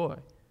yo estoy.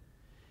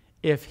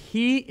 If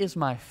He is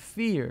my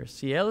fear,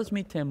 si Él es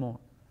mi temor,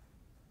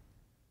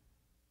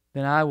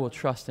 then I will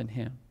trust in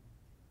Him.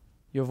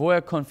 Yo voy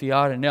a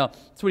confiar en Él.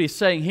 That's what He's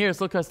saying here.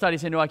 Look what está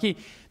diciendo aquí.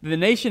 The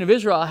nation of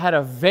Israel had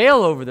a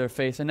veil over their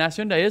face. La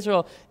nación de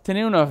Israel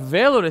tenía un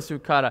velo de su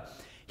cara.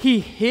 He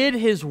hid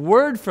His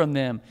word from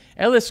them.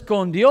 Él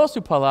escondió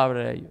su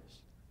palabra de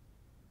ellos.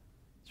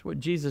 That's what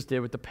Jesus did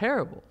with the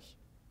parables.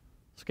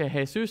 Es que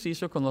Jesús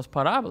hizo con los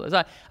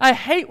parábolas. I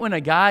hate when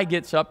a guy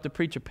gets up to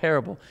preach a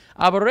parable.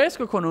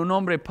 Aborrezco cuando un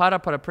hombre para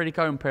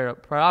predicar un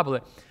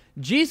parábola.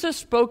 Jesus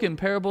spoke in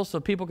parables so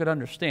people could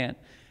understand.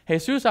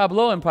 Jesús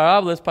habló en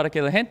parábolas para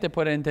que la gente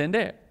pueda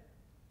entender.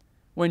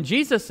 When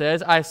Jesus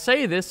says, I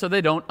say this so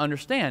they don't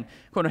understand.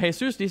 Cuando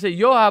Jesús dice,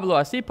 yo hablo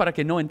así para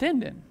que no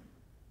entienden.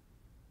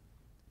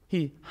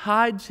 He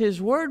hides His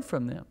word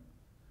from them.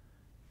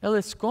 Él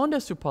esconde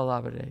su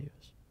palabra de ellos.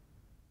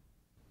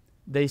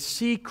 They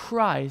see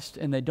Christ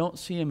and they don't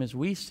see Him as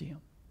we see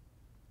Him.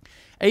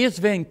 Ellos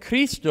ven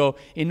Cristo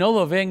y no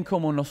lo ven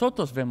como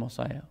nosotros vemos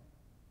a Él.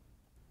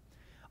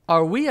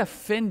 Are we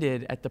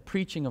offended at the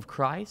preaching of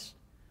Christ?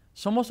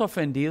 ¿Somos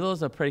ofendidos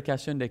de la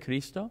predicación de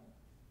Cristo?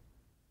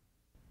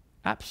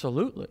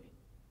 Absolutely.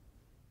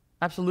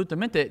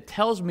 Absolutamente. It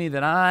tells me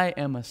that I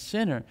am a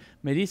sinner.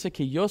 Me dice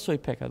que yo soy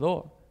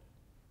pecador.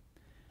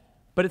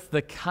 But it's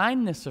the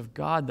kindness of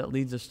God that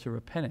leads us to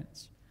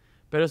repentance.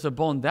 Pero es la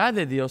bondad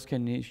de Dios que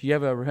nos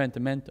lleva al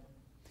arrepentimiento.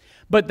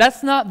 But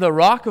that's not the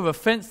rock of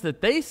offense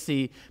that they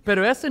see.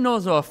 Pero esa no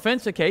es la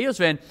ofensa que ellos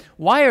ven.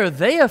 Why are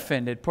they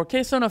offended? ¿Por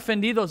qué son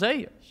ofendidos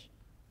ellos?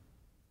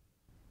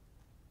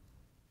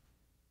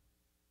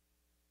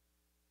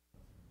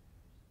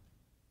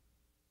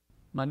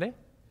 ¿Mande?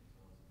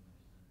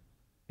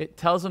 It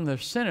tells them they're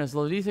sinners.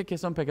 Lo dice que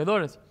son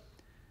pecadores.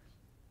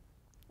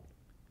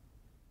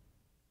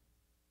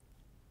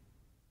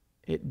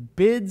 It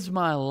bids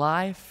my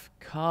life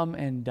come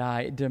and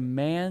die. It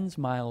demands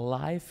my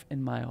life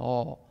and my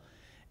all.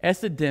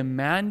 Este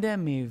demanda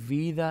mi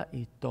vida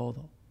y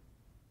todo.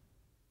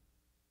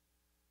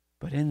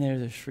 But in there,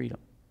 there's freedom.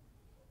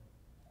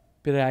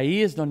 Pero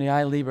ahí es donde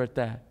hay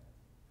libertad.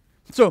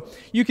 So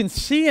you can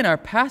see in our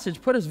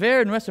passage, puedes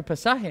ver en nuestro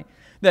pasaje,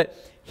 that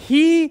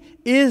He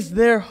is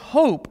their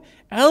hope.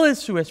 Él es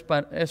su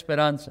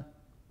esperanza.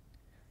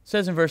 It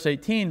says in verse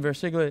 18,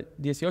 versículo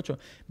 18,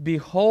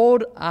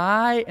 Behold,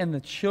 I and the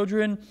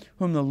children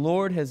whom the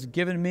Lord has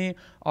given me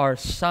are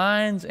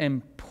signs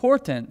and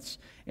portents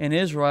in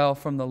Israel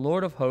from the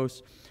Lord of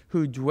hosts,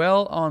 who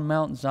dwell on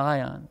Mount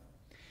Zion.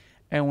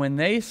 And when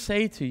they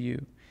say to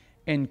you,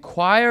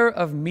 Inquire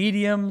of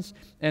mediums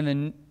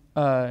and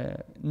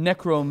the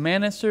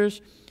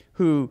necromancers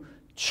who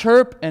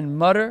chirp and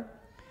mutter,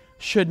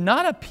 should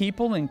not a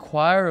people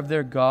inquire of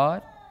their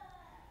God?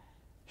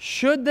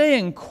 Should they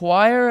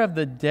inquire of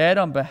the dead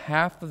on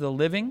behalf of the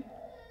living?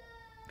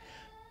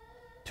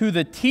 To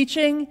the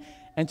teaching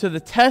and to the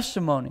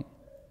testimony.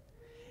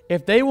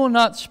 If they will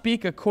not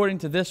speak according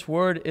to this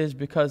word, it is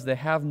because they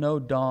have no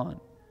dawn.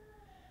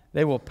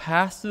 They will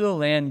pass through the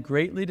land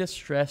greatly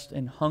distressed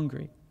and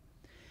hungry.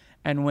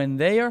 And when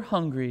they are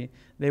hungry,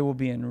 they will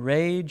be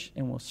enraged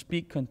and will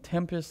speak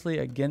contemptuously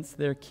against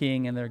their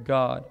king and their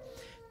God.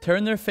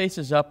 Turn their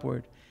faces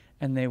upward,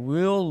 and they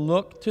will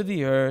look to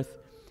the earth.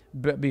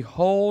 But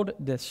behold,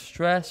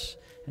 distress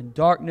and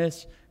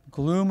darkness,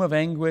 gloom of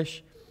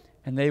anguish,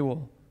 and they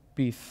will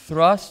be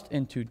thrust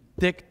into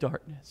thick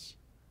darkness.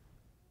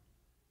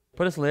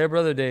 Puedes leer,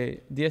 brother,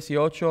 de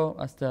 18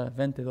 hasta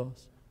 22.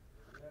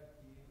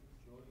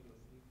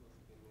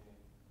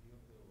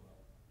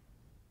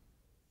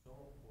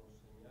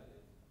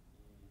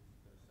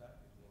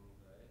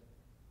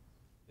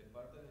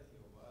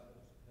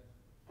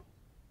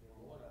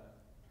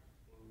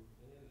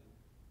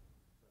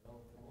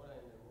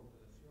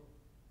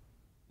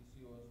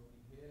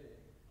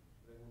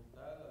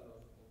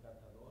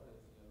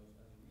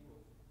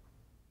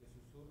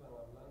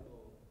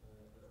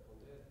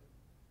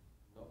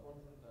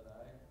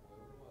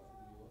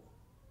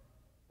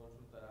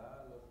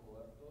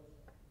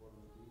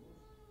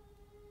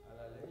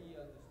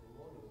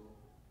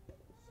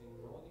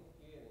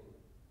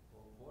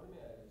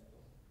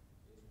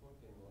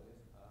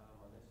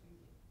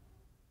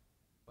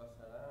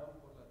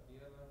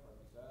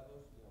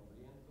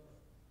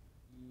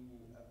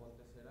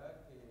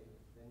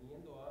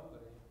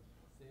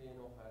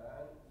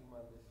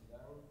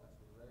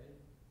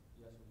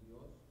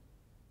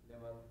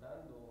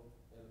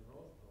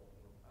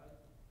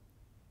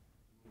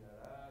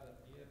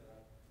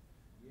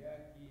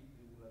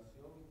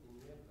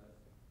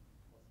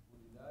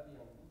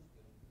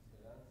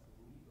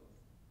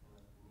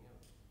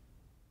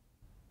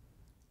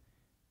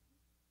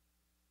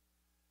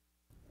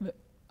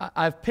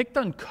 I've picked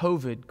on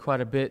COVID quite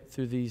a bit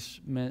through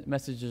these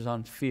messages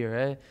on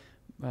fear.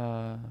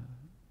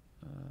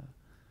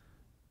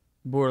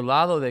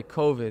 Burlado de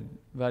COVID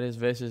varias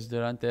veces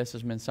durante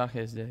esos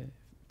mensajes de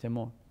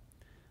temor.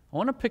 I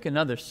want to pick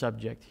another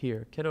subject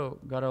here. Quiero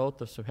agarrar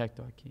otro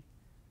sujeto aquí.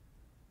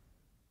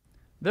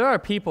 There are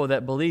people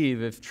that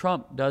believe if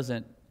Trump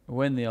doesn't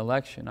win the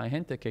election, hay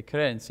gente que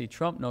creen si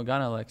Trump no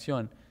gana la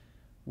elección,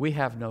 we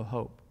have no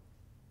hope.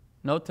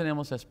 No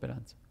tenemos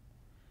esperanza.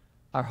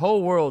 Our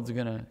whole world's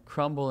going to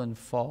crumble and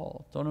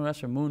fall. Todo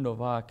nuestro mundo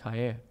va a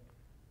caer.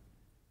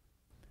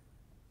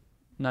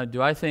 Now,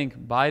 do I think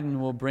Biden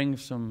will bring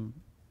some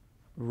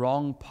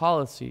wrong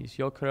policies?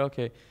 Yo creo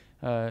que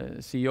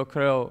si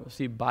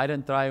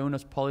Biden trae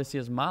unas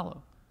policías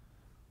malas.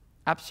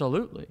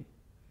 Absolutely.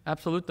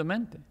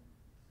 Absolutamente.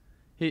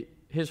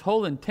 His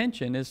whole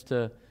intention is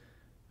to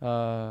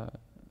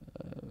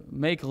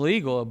make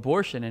legal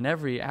abortion in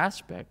every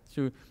aspect.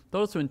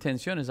 Toda su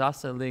intención es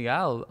hacer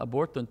legal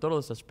aborto en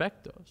todos los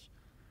aspectos.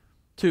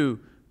 To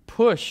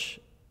push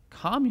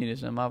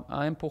communism, a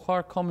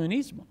empujar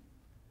comunismo.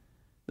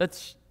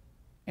 That's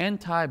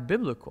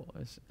anti-biblical.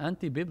 It's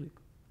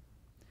anti-biblical.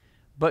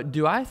 But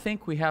do I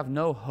think we have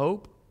no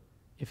hope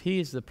if he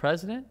is the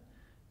president?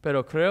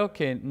 Pero creo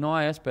que no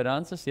hay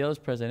esperanza si él es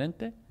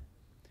presidente?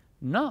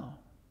 No.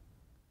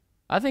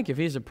 I think if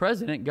he's a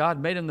president, God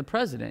made him the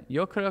president.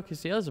 Yo creo que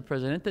si él es el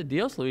presidente,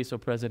 Dios lo hizo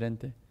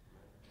presidente.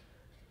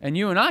 And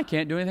you and I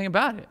can't do anything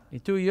about it. Y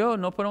tú y yo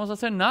no podemos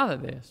hacer nada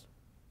de eso.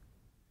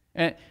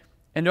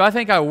 And do I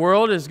think our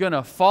world is going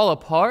to fall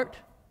apart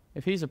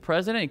if he's a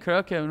president? Y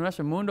creo que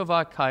nuestro mundo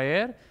va a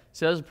caer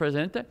si él es el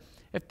presidente.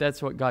 If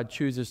that's what God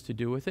chooses to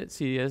do with it.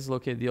 Si es lo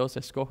que Dios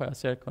escoge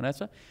hacer con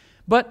eso.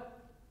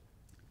 But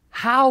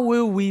how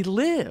will we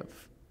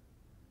live?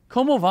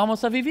 ¿Cómo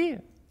vamos a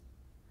vivir?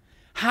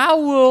 How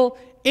will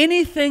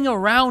anything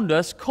around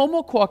us,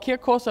 como cualquier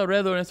cosa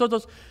alrededor de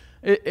nosotros,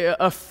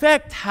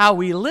 affect how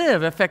we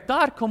live,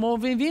 afectar cómo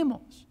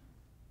vivimos?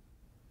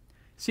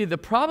 See, the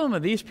problem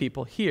of these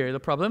people here, the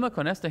problema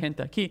con esta gente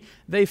aquí,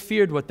 they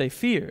feared what they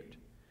feared.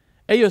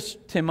 Ellos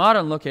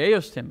temaron lo que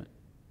ellos temen.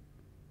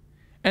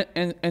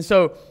 And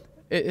so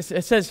it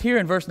says here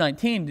in verse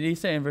 19,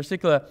 dice en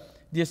versículo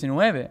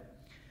 19,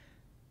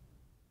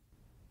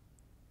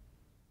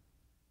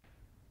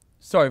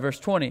 verse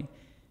 20,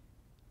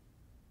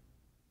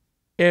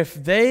 if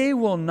they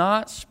will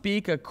not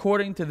speak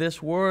according to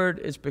this word,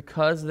 it's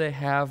because they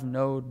have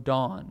no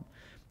dawn.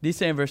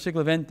 Dice en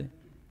versículo 20,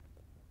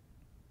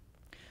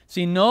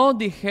 si no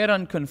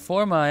dijeran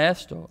conforme a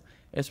esto,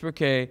 es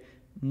porque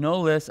no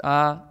les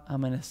ha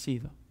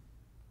amanecido.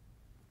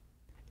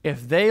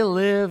 If they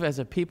live as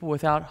a people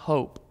without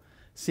hope,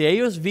 si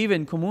ellos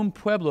viven como un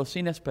pueblo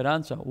sin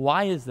esperanza,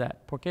 why is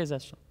that? ¿Por qué es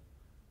eso?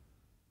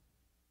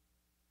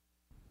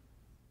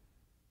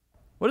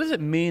 What does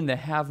it mean to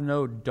have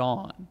no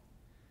dawn?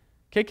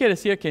 ¿Qué quiere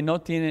decir que no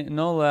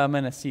le ha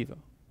amanecido?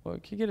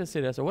 ¿Qué quiere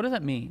decir eso? What does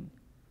that mean?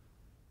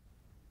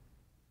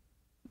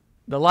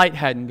 The light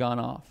hadn't gone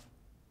off.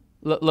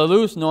 La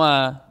luz no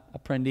ha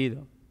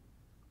aprendido.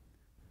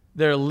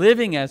 They're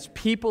living as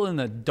people in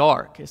the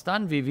dark.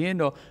 Están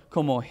viviendo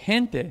como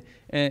gente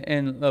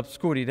en la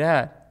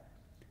oscuridad.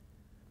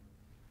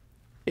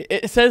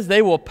 It says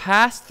they will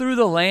pass through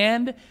the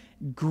land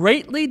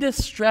greatly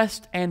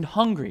distressed and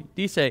hungry.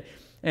 Dice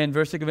en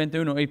versículo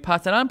 21, y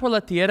pasarán por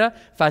la tierra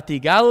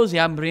fatigados y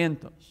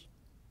hambrientos.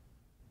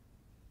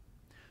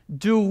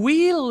 Do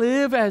we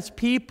live as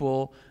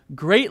people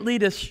greatly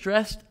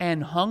distressed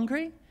and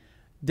hungry?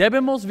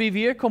 ¿Debemos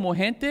vivir como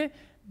gente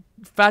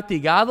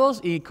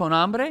fatigados y con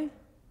hambre?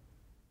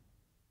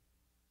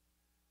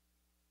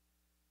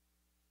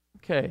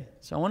 Okay,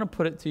 so I want to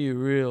put it to you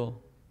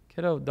real.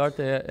 Quiero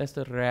darte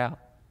esto real.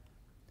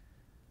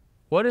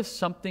 What if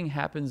something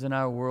happens in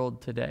our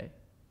world today?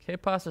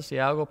 ¿Qué pasa si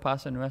algo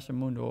pasa en nuestro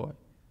mundo hoy?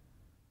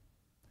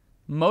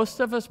 Most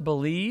of us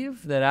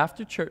believe that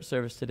after church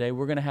service today,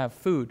 we're going to have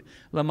food.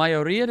 La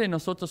mayoría de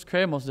nosotros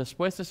creemos,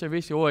 después del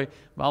servicio hoy,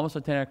 vamos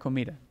a tener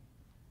comida.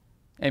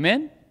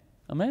 Amen?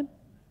 Amen?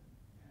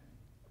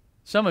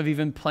 Some have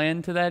even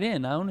planned to that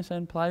end. Aún se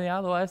han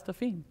planeado a este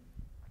fin.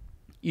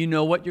 You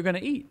know what you're going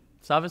to eat.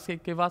 Sabes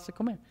qué vas a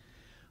comer.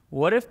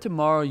 What if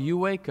tomorrow you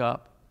wake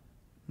up,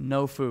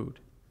 no food?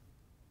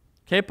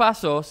 ¿Qué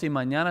pasó si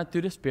mañana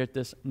tú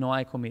despiertas, no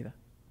hay comida?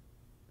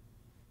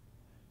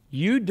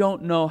 You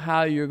don't know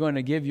how you're going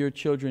to give your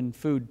children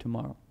food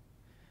tomorrow.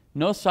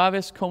 No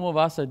sabes cómo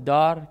vas a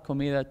dar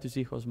comida a tus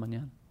hijos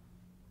mañana.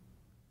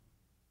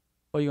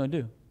 What are you going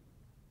to do?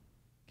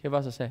 ¿Qué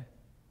vas a hacer?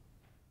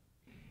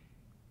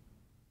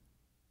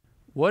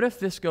 What if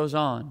this goes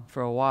on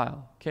for a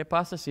while? ¿Qué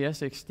pasa si eso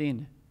se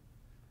extiende?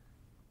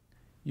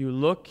 You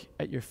look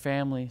at your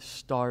family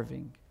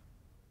starving.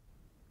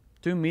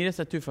 Tú miras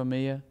a tu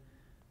familia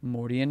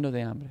muriendo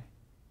de hambre.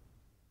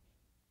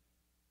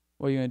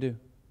 What are you going to do?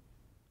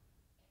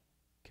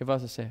 ¿Qué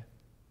vas a hacer?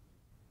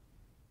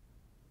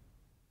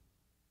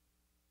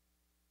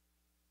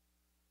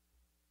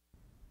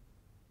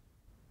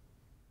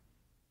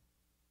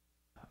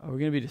 Are we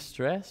going to be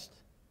distressed?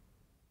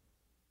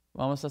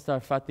 ¿Vamos a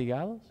estar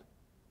fatigados?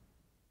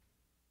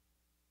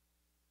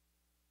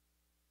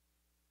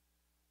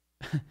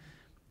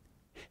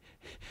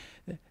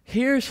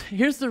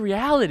 Here's the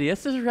reality.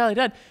 This is the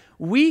reality.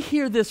 We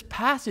hear this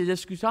passage,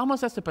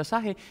 escuchamos este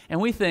pasaje,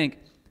 and we think,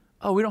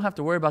 oh, we don't have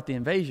to worry about the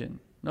invasion.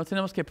 No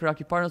tenemos que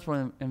preocuparnos por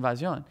la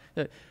invasión.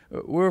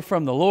 We're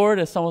from the Lord,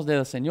 estamos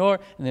del Señor,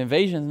 and the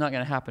invasion is not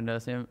going to happen to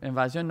us. The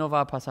invasión no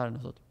va a pasar a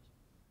nosotros.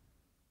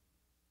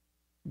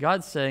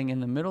 God's saying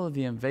in the middle of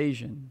the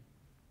invasion,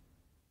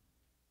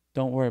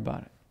 don't worry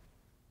about it.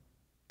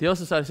 Dios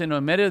está diciendo,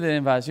 en medio de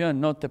la invasión,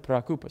 no te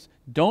preocupes.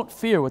 Don't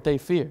fear what they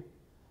fear.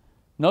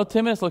 No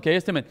temes lo que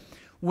ellos temen.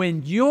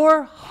 When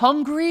you're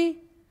hungry,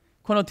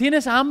 cuando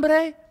tienes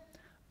hambre,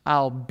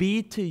 I'll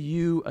be to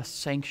you a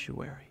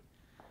sanctuary.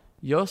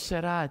 Yo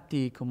será a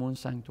ti como un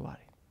santuario.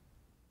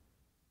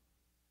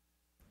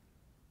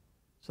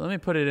 So let me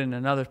put it in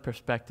another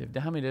perspective.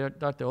 Déjame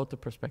darte otra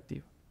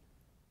perspectiva.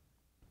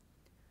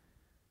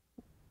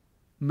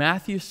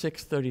 Matthew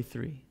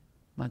 6:33.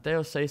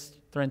 Mateo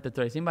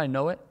 6:33. Anybody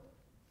know it?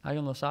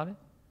 ¿Alguien lo sabe?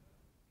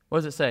 What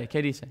does it say?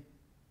 ¿Qué dice?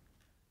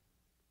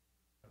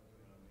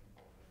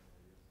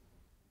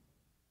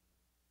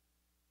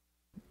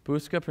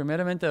 Busca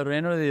primeramente el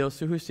reino de Dios,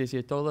 su justicia,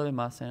 y todo lo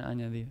demás será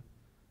añadido.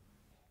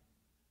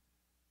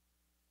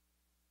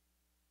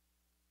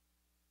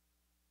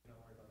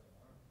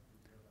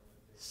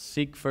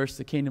 Seek first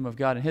the kingdom of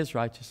God and His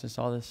righteousness,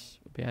 all this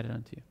will be added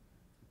unto you.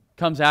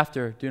 Comes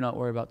after, do not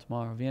worry about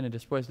tomorrow. Viene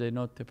después de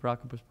no te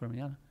preocupes por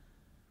mañana.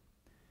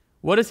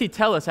 What does He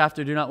tell us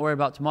after do not worry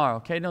about tomorrow?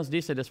 ¿Qué nos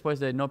dice después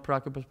de no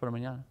preocupes por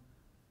mañana?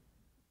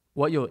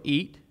 What you'll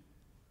eat,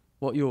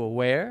 what you will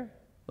wear,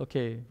 lo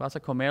que vas a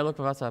comer, lo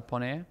que vas a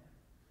poner.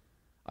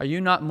 Are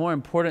you not more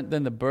important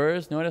than the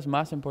birds? ¿No eres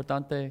más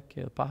importante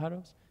que los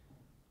pájaros?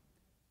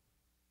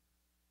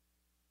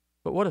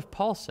 But what does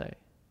Paul say?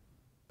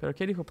 ¿Pero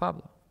qué dijo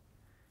Pablo?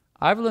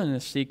 I've learned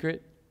this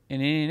secret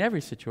in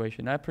every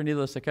situation. He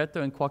aprendido el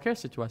secreto en cualquier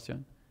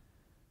situación.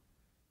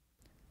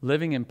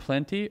 Living in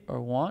plenty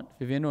or want,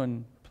 viviendo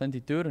en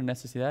plenitud or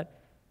necesidad.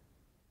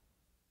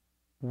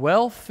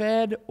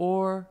 Well-fed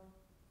or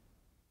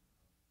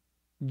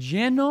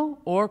lleno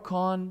or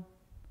con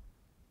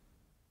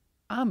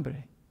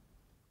hambre.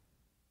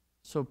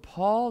 So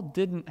Paul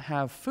didn't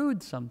have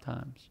food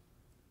sometimes.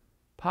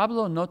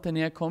 Pablo no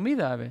tenía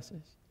comida a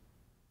veces.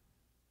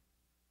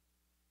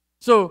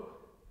 So,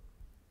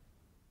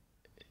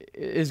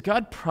 is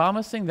God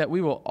promising that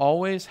we will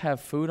always have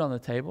food on the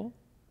table?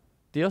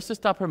 ¿Dios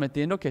está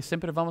prometiendo que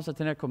siempre vamos a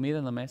tener comida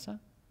en la mesa?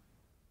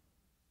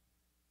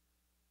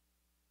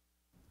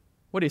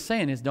 What He's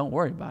saying is don't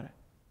worry about it.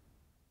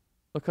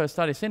 Lo que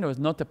está diciendo es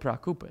no te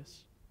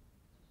preocupes.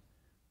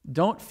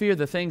 Don't fear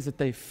the things that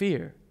they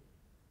fear.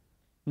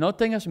 No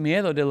tengas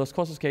miedo de las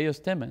cosas que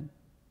ellos temen.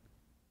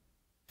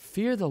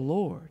 Fear the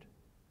Lord.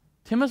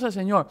 Temas al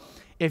Señor.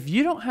 If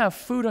you don't have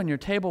food on your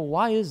table,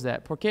 why is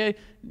that? Porque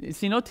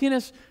si no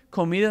tienes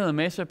comida en la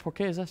mesa, ¿por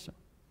qué es eso?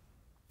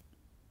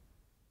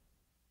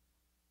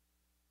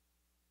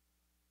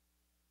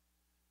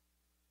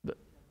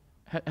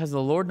 Has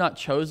the Lord not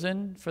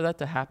chosen for that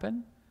to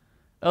happen?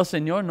 ¿El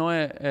Señor no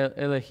ha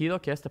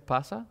elegido que esto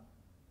pasa?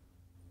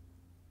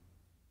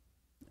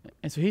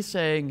 And so He's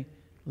saying,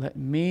 let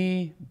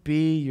me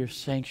be your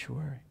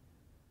sanctuary.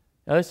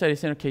 Él está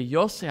diciendo que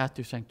yo sea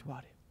tu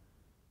santuario.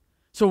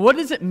 So what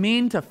does it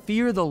mean to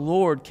fear the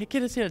Lord? ¿Qué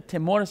quiere decir el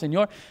temor al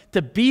Señor?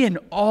 To be in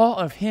awe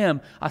of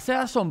Him. A ser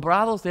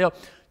asombrados de Él.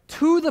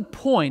 To the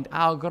point,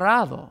 al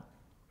grado,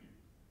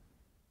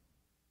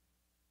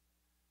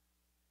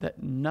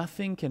 that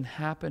nothing can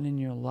happen in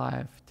your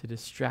life to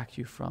distract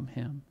you from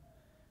Him.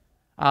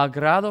 Al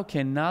grado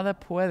que nada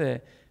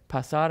puede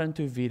pasar en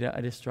tu vida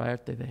a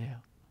distraerte de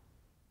Él.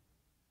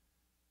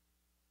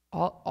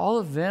 All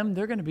of them,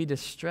 they're going to be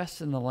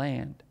distressed in the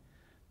land.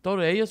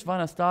 Todos ellos van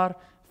a estar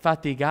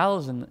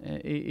fatigados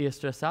y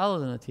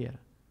estresados en la tierra.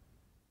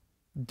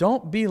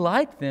 Don't be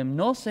like them.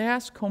 No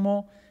seas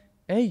como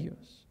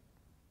ellos.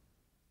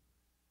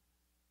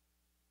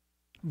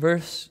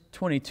 Verse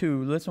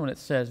 22, listen what it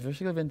says.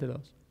 Versículo 22.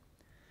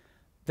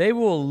 They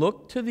will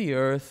look to the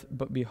earth,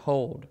 but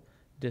behold,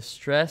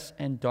 distress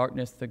and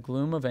darkness, the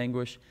gloom of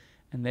anguish,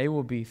 and they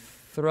will be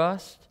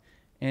thrust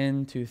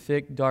into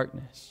thick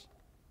darkness.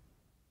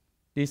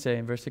 Dice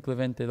en versículo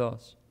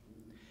 22.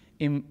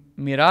 Y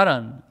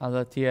mirarán a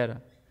la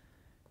tierra,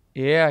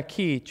 y he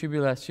aquí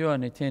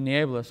tribulación y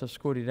tinieblas,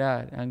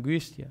 oscuridad,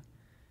 angustia,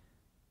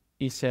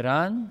 y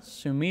serán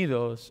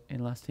sumidos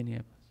en las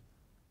tinieblas.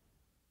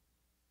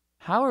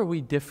 How are we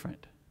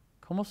different?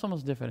 ¿Cómo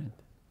somos diferentes?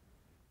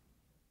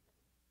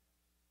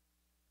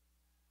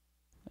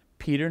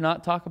 Peter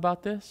not talk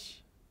about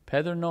this?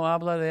 Pedro no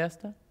habla de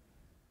esta?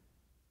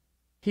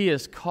 He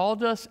has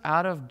called us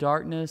out of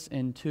darkness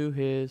into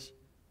His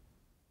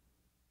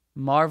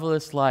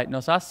marvelous light.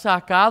 Nos ha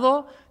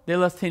sacado de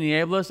las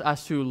tinieblas a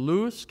su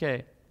luz,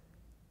 ¿qué?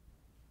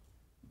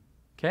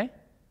 ¿Qué?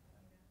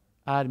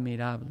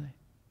 Admirable.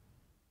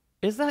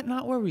 Is that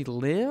not where we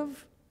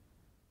live?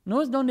 ¿No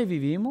es donde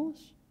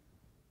vivimos?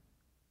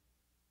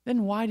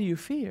 Then why do you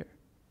fear?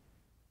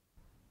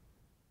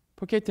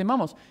 Porque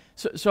temamos.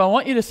 So I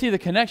want you to see the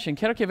connection.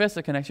 Quiero que veas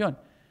la conexión.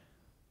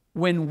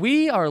 When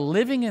we are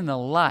living in the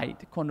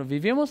light, cuando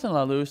vivimos en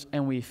la luz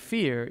and we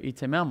fear y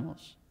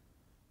tememos,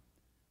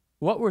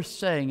 what we're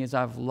saying is,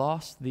 I've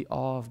lost the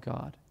awe of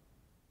God.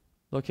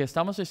 Lo que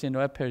estamos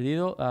diciendo, he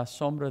perdido la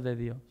sombra de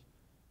Dios.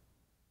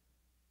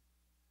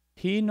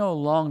 He no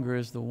longer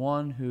is the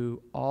one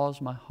who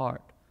awes my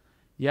heart.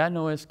 Ya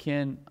no es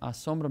quien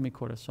asombra mi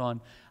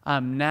corazón.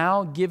 I'm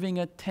now giving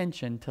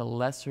attention to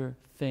lesser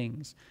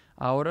things.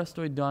 Ahora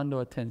estoy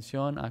dando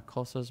atención a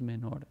cosas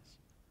menores.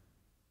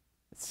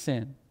 It's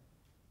sin.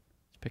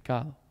 It's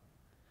pecado.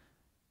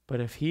 But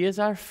if He is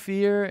our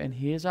fear and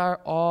He is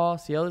our awe,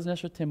 si Él es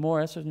nuestro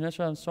temor, eso es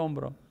nuestro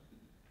asombro,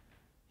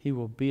 He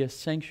will be a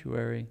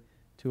sanctuary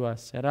to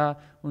us. Será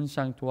un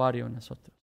santuario en nosotros.